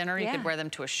them to dinner, you could wear them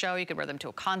to a show, you could wear them to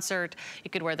a concert, you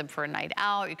could wear them for a night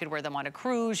out, you could wear them on a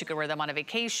cruise, you could wear them on a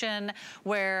vacation,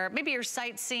 where maybe you're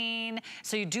sightseeing,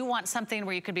 so you do want something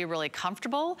where you could be really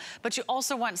comfortable, but you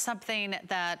also want something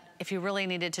that if you really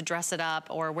needed to dress it up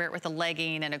or wear it with a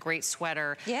legging and a great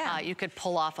sweater, you could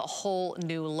pull off a whole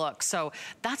new look. So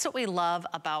that's what we love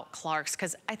about Clarks,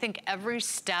 because I think every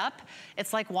step,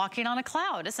 it's like walking on a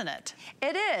cloud, isn't it?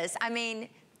 It is. I mean,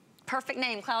 perfect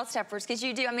name, Cloud Steppers, because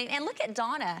you do, I mean, and look at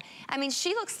Donna. I mean,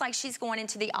 she looks like she's going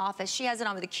into the office. She has it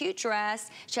on with a cute dress.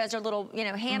 She has her little, you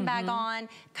know, handbag on,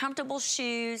 comfortable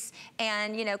shoes,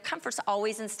 and, you know, comfort's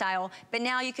always in style. But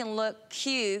now you can look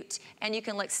cute, and you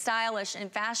can look stylish and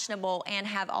fashionable and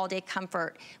have all-day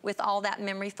comfort with all that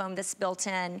memory foam that's built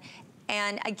in.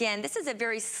 And again, this is a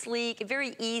very sleek,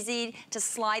 very easy to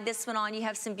slide this one on. You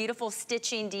have some beautiful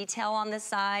stitching detail on the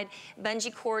side,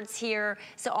 bungee cords here.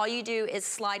 So all you do is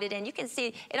slide it in. You can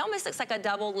see it almost looks like a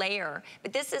double layer,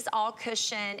 but this is all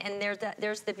cushion, and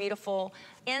there's the beautiful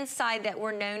inside that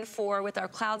we're known for with our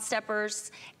Cloud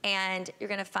Steppers. And you're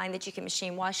gonna find that you can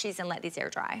machine wash these and let these air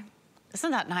dry.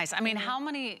 Isn't that nice? I mean, how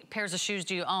many pairs of shoes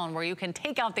do you own where you can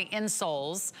take out the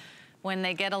insoles, when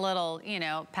they get a little, you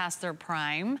know, past their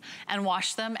prime, and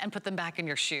wash them and put them back in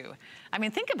your shoe. I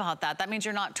mean, think about that. That means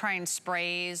you're not trying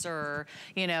sprays or,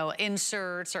 you know,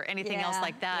 inserts or anything else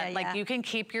like that. Like you can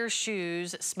keep your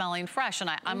shoes smelling fresh. And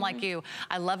I'm like you,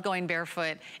 I love going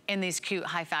barefoot in these cute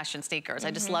high fashion sneakers.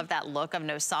 I just love that look of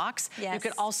no socks. You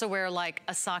could also wear like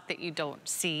a sock that you don't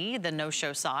see, the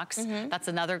no-show socks. That's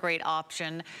another great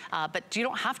option. But you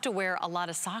don't have to wear a lot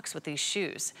of socks with these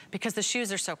shoes because the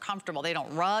shoes are so comfortable. They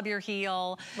don't rub your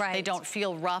heel. They don't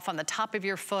feel rough on the top of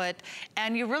your foot.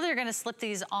 And you really are gonna slip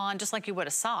these on just like you would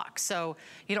a sock. So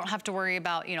you don't have to worry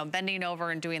about, you know, bending over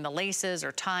and doing the laces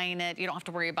or tying it. You don't have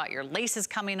to worry about your laces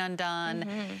coming undone,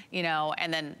 you know,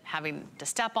 and then having to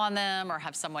step on them or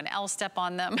have someone else step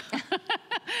on them.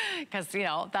 Because, you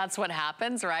know, that's what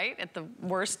happens, right? At the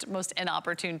worst, most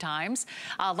inopportune times.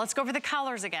 Let's go over the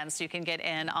colors again so you can get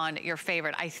in on your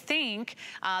favorite. I think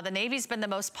the navy's been the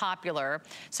most popular.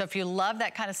 So if you love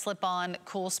that kind of slip-on,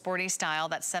 cool, sporty style,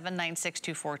 that's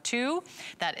 796242.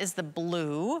 That is the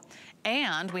blue.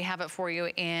 And we have it for you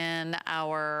in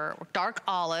our dark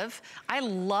olive. I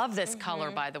love this color,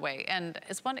 by the way. And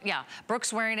it's one,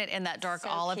 Brooke's wearing it in that dark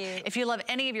olive. Cute. If you love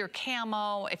any of your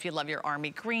camo, if you love your army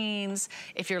greens,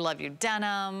 if you love your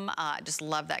denim, just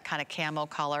love that kind of camo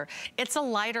color. It's a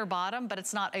lighter bottom, but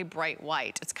it's not a bright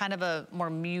white. It's kind of a more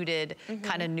muted,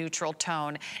 kind of neutral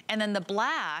tone. And then the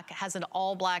black has an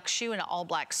all black shoe and an all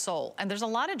black sole. And there's a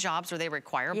lot of jobs where they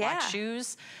require black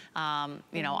shoes.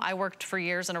 You know, I worked for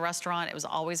years in a restaurant. It was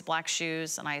always black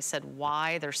shoes. And I said,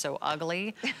 why? They're so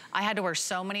ugly. I had to wear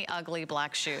so many ugly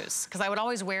black shoes because I would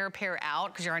always wear a pair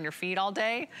out because you're on your feet all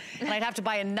day. And I'd have to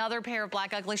buy another pair of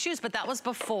black ugly shoes. But that was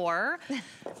before,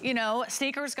 you know,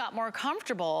 sneakers got more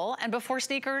comfortable and before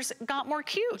sneakers got more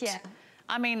cute.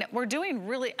 I mean, we're doing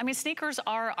really, I mean, sneakers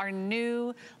are our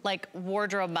new, like,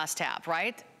 wardrobe must-have,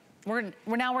 right? We're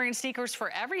now wearing sneakers for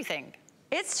everything.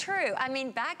 It's true. I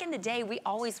mean, back in the day, we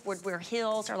always would wear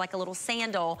heels or like a little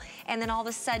sandal. And then all of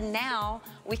a sudden now,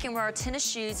 we can wear our tennis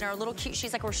shoes and our little cute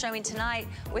shoes like we're showing tonight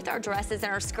with our dresses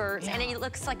and our skirts. And it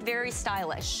looks like very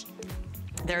stylish.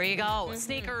 There you go.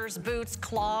 Sneakers, boots,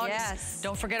 clogs.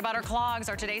 Don't forget about our clogs.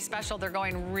 Our today's special, they're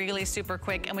going really super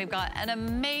quick. And we've got an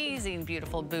amazing,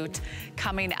 beautiful boot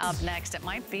coming up next. It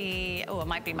might be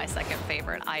my second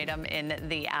favorite item in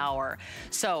the hour.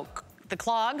 So the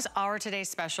clogs are today's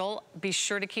special. Be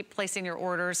sure to keep placing your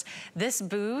orders. This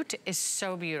boot is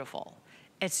so beautiful.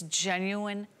 It's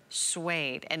genuine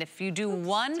suede. And if you do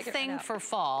one thing for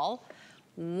fall,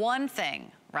 one thing,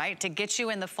 right, to get you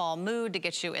in the fall mood, to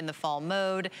get you in the fall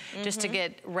mode, just to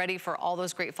get ready for all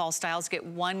those great fall styles, get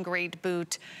one great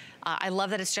boot. I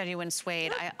love that it's genuine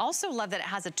suede. I also love that it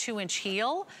has a 2-inch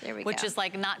heel, which is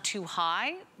like not too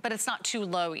high, but it's not too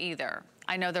low either.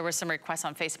 I know there were some requests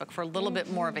on Facebook for a little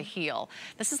bit more of a heel.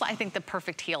 This is, I think, the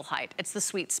perfect heel height. It's the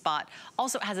sweet spot.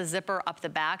 Also, it has a zipper up the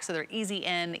back, so they're easy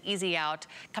in, easy out.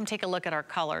 Come take a look at our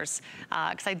colors,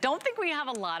 because I don't think we have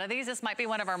a lot of these. This might be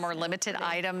one of our more limited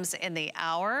items in the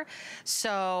hour.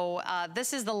 So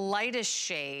this is the lightest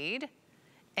shade,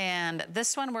 and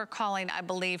this one we're calling, I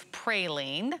believe,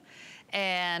 Praline.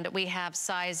 And we have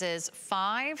sizes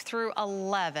 5 through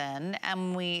 11,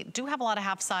 and we do have a lot of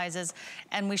half sizes,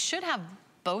 and we should have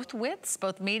both widths,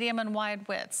 both medium and wide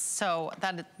widths. So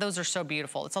those are so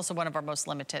beautiful. It's also one of our most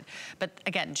limited. But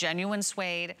again, genuine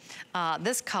suede.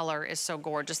 This color is so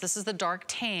gorgeous. This is the dark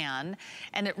tan,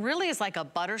 and it really is like a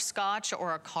butterscotch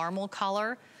or a caramel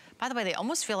color. By the way, they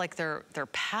almost feel like they're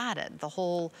padded, the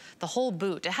whole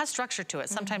boot. It has structure to it.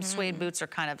 Sometimes suede boots are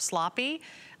kind of sloppy.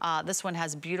 This one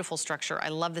has beautiful structure. I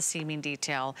love the seaming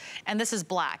detail. And this is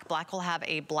black. Black will have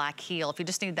a black heel if you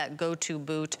just need that go-to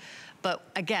boot. But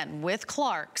again, with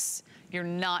Clarks, you're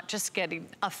not just getting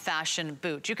a fashion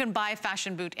boot. You can buy a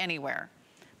fashion boot anywhere,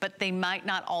 but they might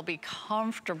not all be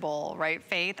comfortable, right,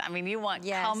 Faith? I mean, you want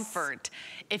comfort.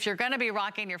 If you're gonna be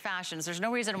rocking your fashions, there's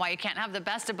no reason why you can't have the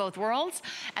best of both worlds.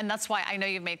 And that's why I know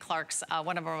you've made Clarks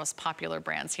one of our most popular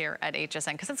brands here at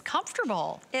HSN, because it's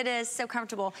comfortable. It is so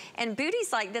comfortable. And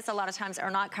booties like this a lot of times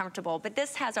are not comfortable, but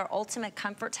this has our ultimate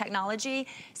comfort technology.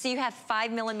 So you have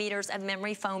 5 millimeters of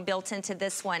memory foam built into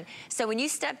this one. So when you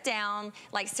step down,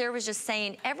 like Sarah was just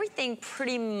saying, everything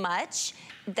pretty much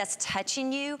that's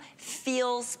touching you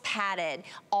feels padded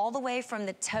all the way from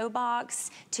the toe box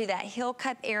to that heel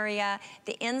cup area.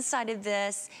 The inside of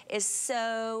this is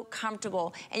so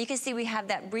comfortable. And you can see we have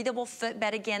that breathable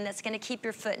footbed again that's gonna keep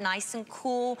your foot nice and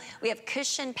cool. We have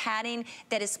cushion padding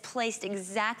that is placed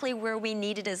exactly where we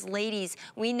need it as ladies.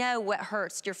 We know what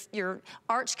hurts. Your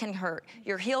arch can hurt,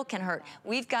 your heel can hurt.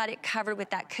 We've got it covered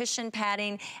with that cushion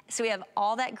padding. So we have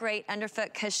all that great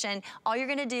underfoot cushion. All you're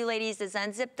gonna do, ladies, is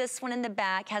unzip this one in the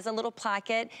back. back, has a little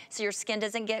placket so your skin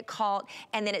doesn't get caught,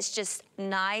 and then it's just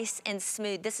nice and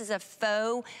smooth. This is a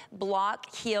faux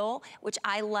block heel, which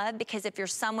I love because if you're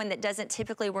someone that doesn't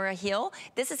typically wear a heel,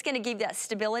 this is gonna give you that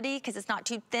stability because it's not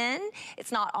too thin,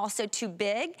 it's not also too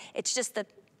big, it's just the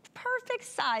perfect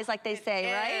size, like they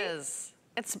say, right? It is.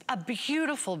 It's a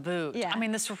beautiful boot. Yeah. I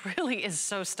mean, this really is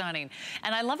so stunning.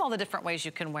 And I love all the different ways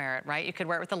you can wear it, right? You could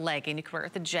wear it with a legging, you could wear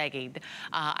it with a jegging.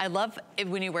 I love it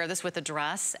when you wear this with a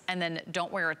dress and then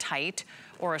don't wear a tight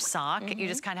or a sock. You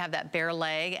just kind of have that bare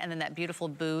leg and then that beautiful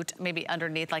boot, maybe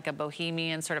underneath like a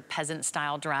bohemian sort of peasant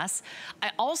style dress. I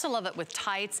also love it with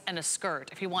tights and a skirt.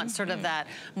 If you want sort of that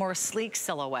more sleek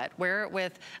silhouette, wear it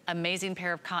with amazing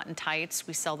pair of cotton tights.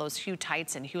 We sell those Hue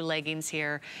tights and Hue leggings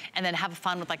here. And then have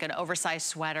fun with like an oversized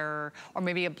sweater or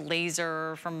maybe a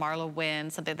blazer from Marla Wynn,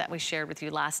 something that we shared with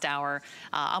you last hour.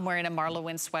 I'm wearing a Marla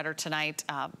Wynn sweater tonight.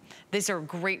 These are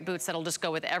great boots that'll just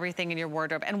go with everything in your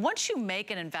wardrobe. And once you make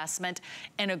an investment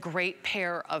in a great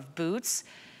pair of boots,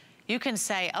 you can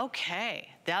say, okay,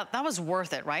 that was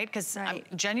worth it, right? Because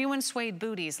genuine suede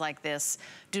booties like this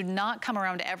do not come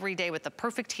around every day with the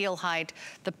perfect heel height,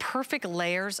 the perfect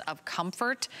layers of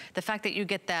comfort, the fact that you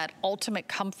get that ultimate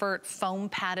comfort foam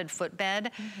padded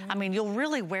footbed. I mean, you'll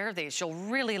really wear these, you'll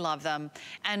really love them.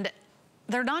 And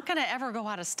they're not gonna ever go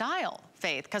out of style,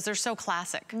 Faith, because they're so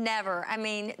classic. Never. I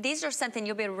mean, these are something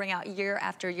you'll be able to bring out year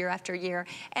after year after year.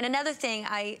 And another thing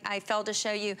I failed to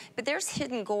show you, but there's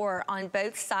hidden gore on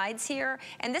both sides here.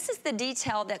 And this is the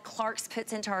detail that Clark's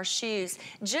puts into our shoes.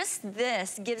 Just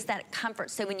this gives that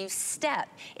comfort. So when you step,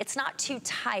 it's not too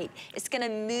tight. It's gonna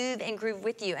move and groove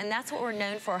with you. And that's what we're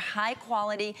known for, high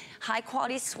quality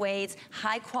suedes,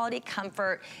 high quality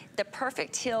comfort, the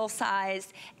perfect heel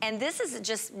size. And this is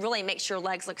just really makes your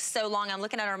legs look so long. I'm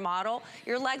looking at our model.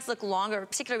 Your legs look longer,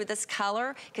 particularly with this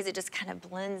color, because it just kind of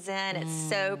blends in. It's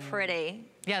so pretty.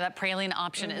 Yeah, that praline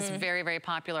option is very, very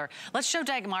popular. Let's show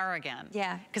Dagmara again.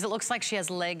 Yeah. Because it looks like she has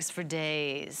legs for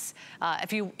days.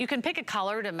 If you can pick a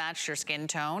color to match your skin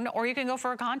tone, or you can go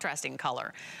for a contrasting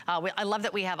color. I love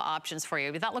that we have options for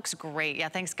you. That looks great. Yeah,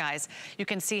 thanks, guys. You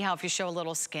can see how if you show a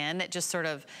little skin, it just sort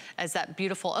of is that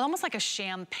beautiful, almost like a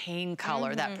champagne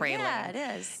color, that praline. Yeah,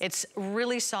 it is. It's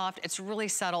really soft. It's really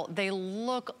subtle. They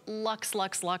look luxe,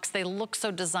 luxe, luxe. They look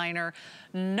so designer.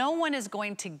 No one is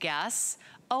going to guess,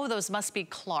 oh, those must be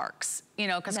Clark's, you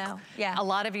know, because a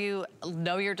lot of you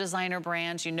know your designer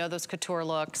brands, you know those couture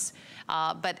looks,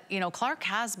 but you know, Clark's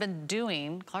have been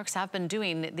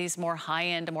doing these more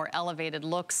high-end, more elevated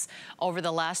looks over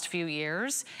the last few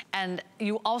years, and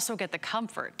you also get the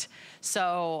comfort.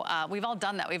 So we've all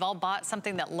done that. We've all bought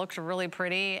something that looked really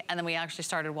pretty, and then we actually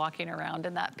started walking around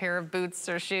in that pair of boots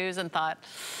or shoes and thought,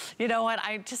 you know what,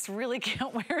 I just really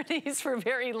can't wear these for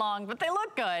very long, but they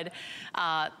look good.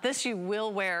 This you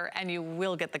will wear and you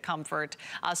will get the comfort.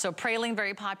 So praline,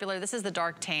 very popular. This is the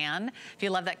dark tan. If you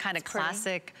love that kind of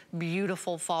classic,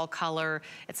 beautiful fall color,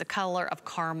 it's a color of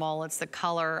caramel. It's the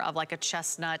color of like a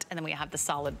chestnut, and then we have the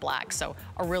solid black. So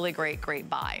a really great, great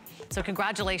buy. So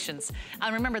congratulations.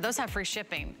 And remember, those have free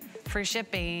shipping. Free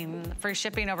shipping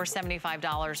over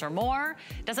 $75 or more.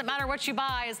 Doesn't matter what you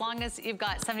buy, as long as you've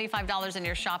got $75 in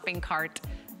your shopping cart,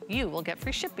 you will get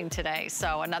free shipping today.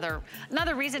 So another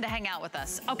reason to hang out with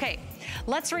us. Okay,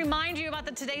 let's remind you about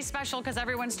the Today Special because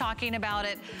everyone's talking about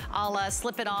it. I'll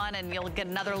slip it on and you'll get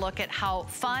another look at how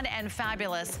fun and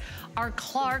fabulous our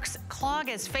Clark's clog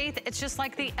is. Faith, it's just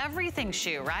like the everything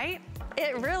shoe, right?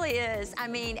 It really is. I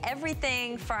mean,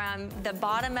 everything from the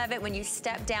bottom of it when you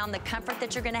step down, the comfort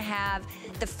that you're gonna have,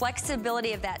 the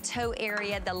flexibility of that toe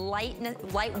area, the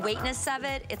lightweightness of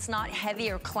it, it's not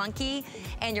heavy or clunky,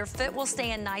 and your foot will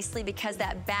stay in nicely because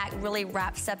that back really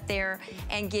wraps up there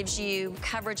and gives you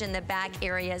coverage in the back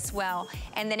area as well.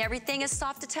 And then everything is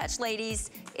soft to touch,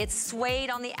 ladies. It's suede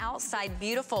on the outside,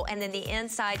 beautiful, and then the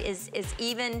inside is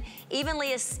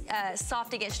evenly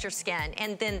soft against your skin.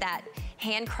 And then that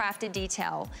handcrafted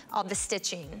detail of the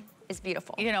stitching is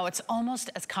beautiful. You know, it's almost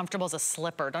as comfortable as a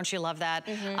slipper. Don't you love that?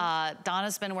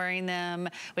 Donna's been wearing them.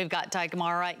 We've got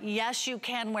Dagmara. Yes, you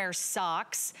can wear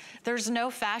socks. There's no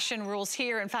fashion rules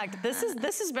here. In fact, this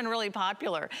has been really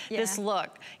popular. This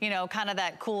look, you know, kind of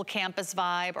that cool campus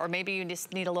vibe, or maybe you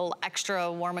just need a little extra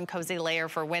warm and cozy layer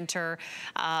for winter.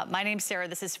 My name's Sarah.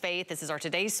 This is Faith. This is our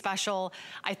Today's Special.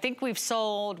 I think we've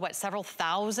sold, what, several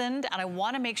thousand, and I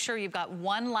want to make sure you've got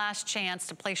one last chance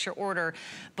to place your order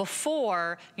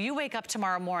before you wake up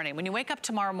tomorrow morning. When you wake up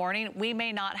tomorrow morning, we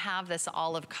may not have this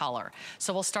olive color.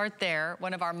 So we'll start there.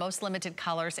 One of our most limited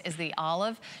colors is the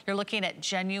olive. You're looking at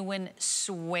genuine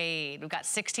suede. We've got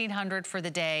 1,600 for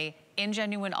the day, in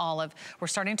genuine olive. We're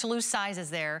starting to lose sizes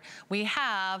there. We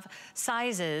have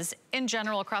sizes in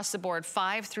general across the board,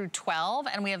 5 through 12,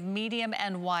 and we have medium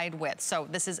and wide width. So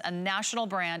this is a national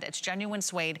brand. It's genuine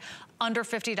suede, under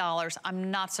 $50. I'm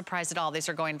not surprised at all. These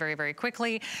are going very, very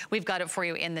quickly. We've got it for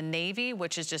you in the navy,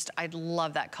 which is just, I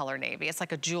love that color navy. It's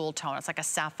like a jewel tone. It's like a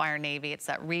sapphire navy. It's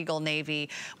that regal navy.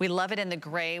 We love it in the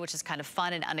gray, which is kind of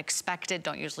fun and unexpected.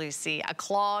 Don't usually see a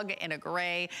clog in a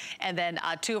gray. And then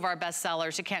 2 of our best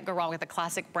sellers. You can't go wrong with a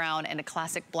classic brown and a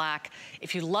classic black.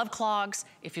 If you love clogs,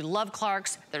 if you love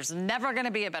Clarks, there's never gonna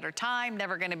be a better time,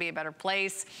 never gonna be a better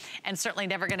place, and certainly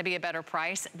never gonna be a better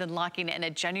price than locking in a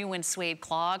genuine suede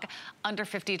clog under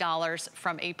 $50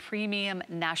 from a premium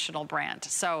national brand.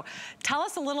 So tell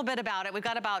us a little bit about it. We've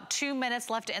got about 2 minutes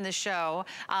left in the show,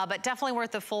 but definitely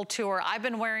worth the full tour. I've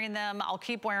been wearing them. I'll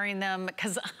keep wearing them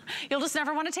because you'll just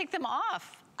never want to take them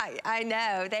off. I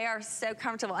know, they are so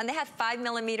comfortable. And they have 5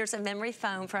 millimeters of memory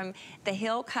foam from the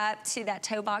heel cup to that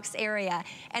toe box area.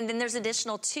 And then there's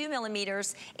additional 2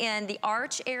 millimeters in the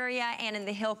arch area and in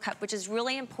the heel cup, which is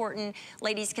really important,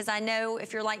 ladies, because I know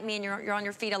if you're like me and you're on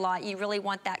your feet a lot, you really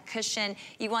want that cushion.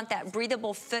 You want that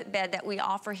breathable footbed that we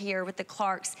offer here with the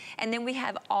Clarks. And then we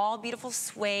have all beautiful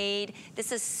suede.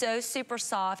 This is so super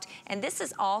soft. And this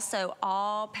is also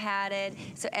all padded.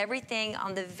 So everything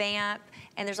on the vamp,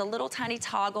 and there's a little tiny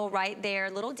toggle right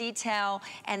there, little detail,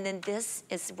 and then this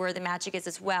is where the magic is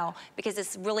as well, because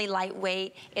it's really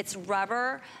lightweight. It's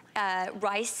rubber,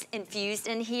 rice infused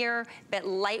in here, but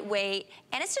lightweight,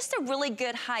 and it's just a really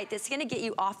good height. It's gonna get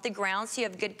you off the ground so you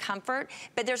have good comfort,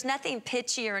 but there's nothing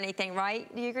pitchy or anything,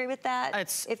 right? Do you agree with that?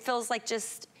 It feels like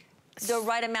just the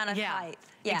right amount of height.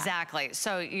 Yeah. Exactly.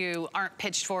 So you aren't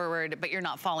pitched forward, but you're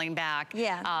not falling back.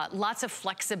 Yeah. Lots of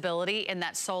flexibility in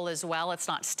that sole as well. It's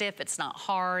not stiff. It's not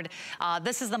hard.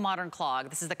 This is the modern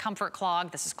clog. This is the comfort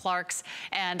clog. This is Clark's.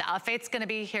 And Faith's going to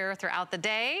be here throughout the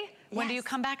day. When do you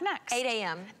come back next? 8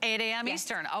 a.m. 8 a.m.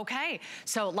 Eastern. Okay.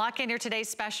 So lock in your today's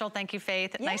special. Thank you,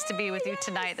 Faith. Nice to be with you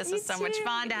tonight. This was so much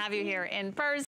fun to have you here in person.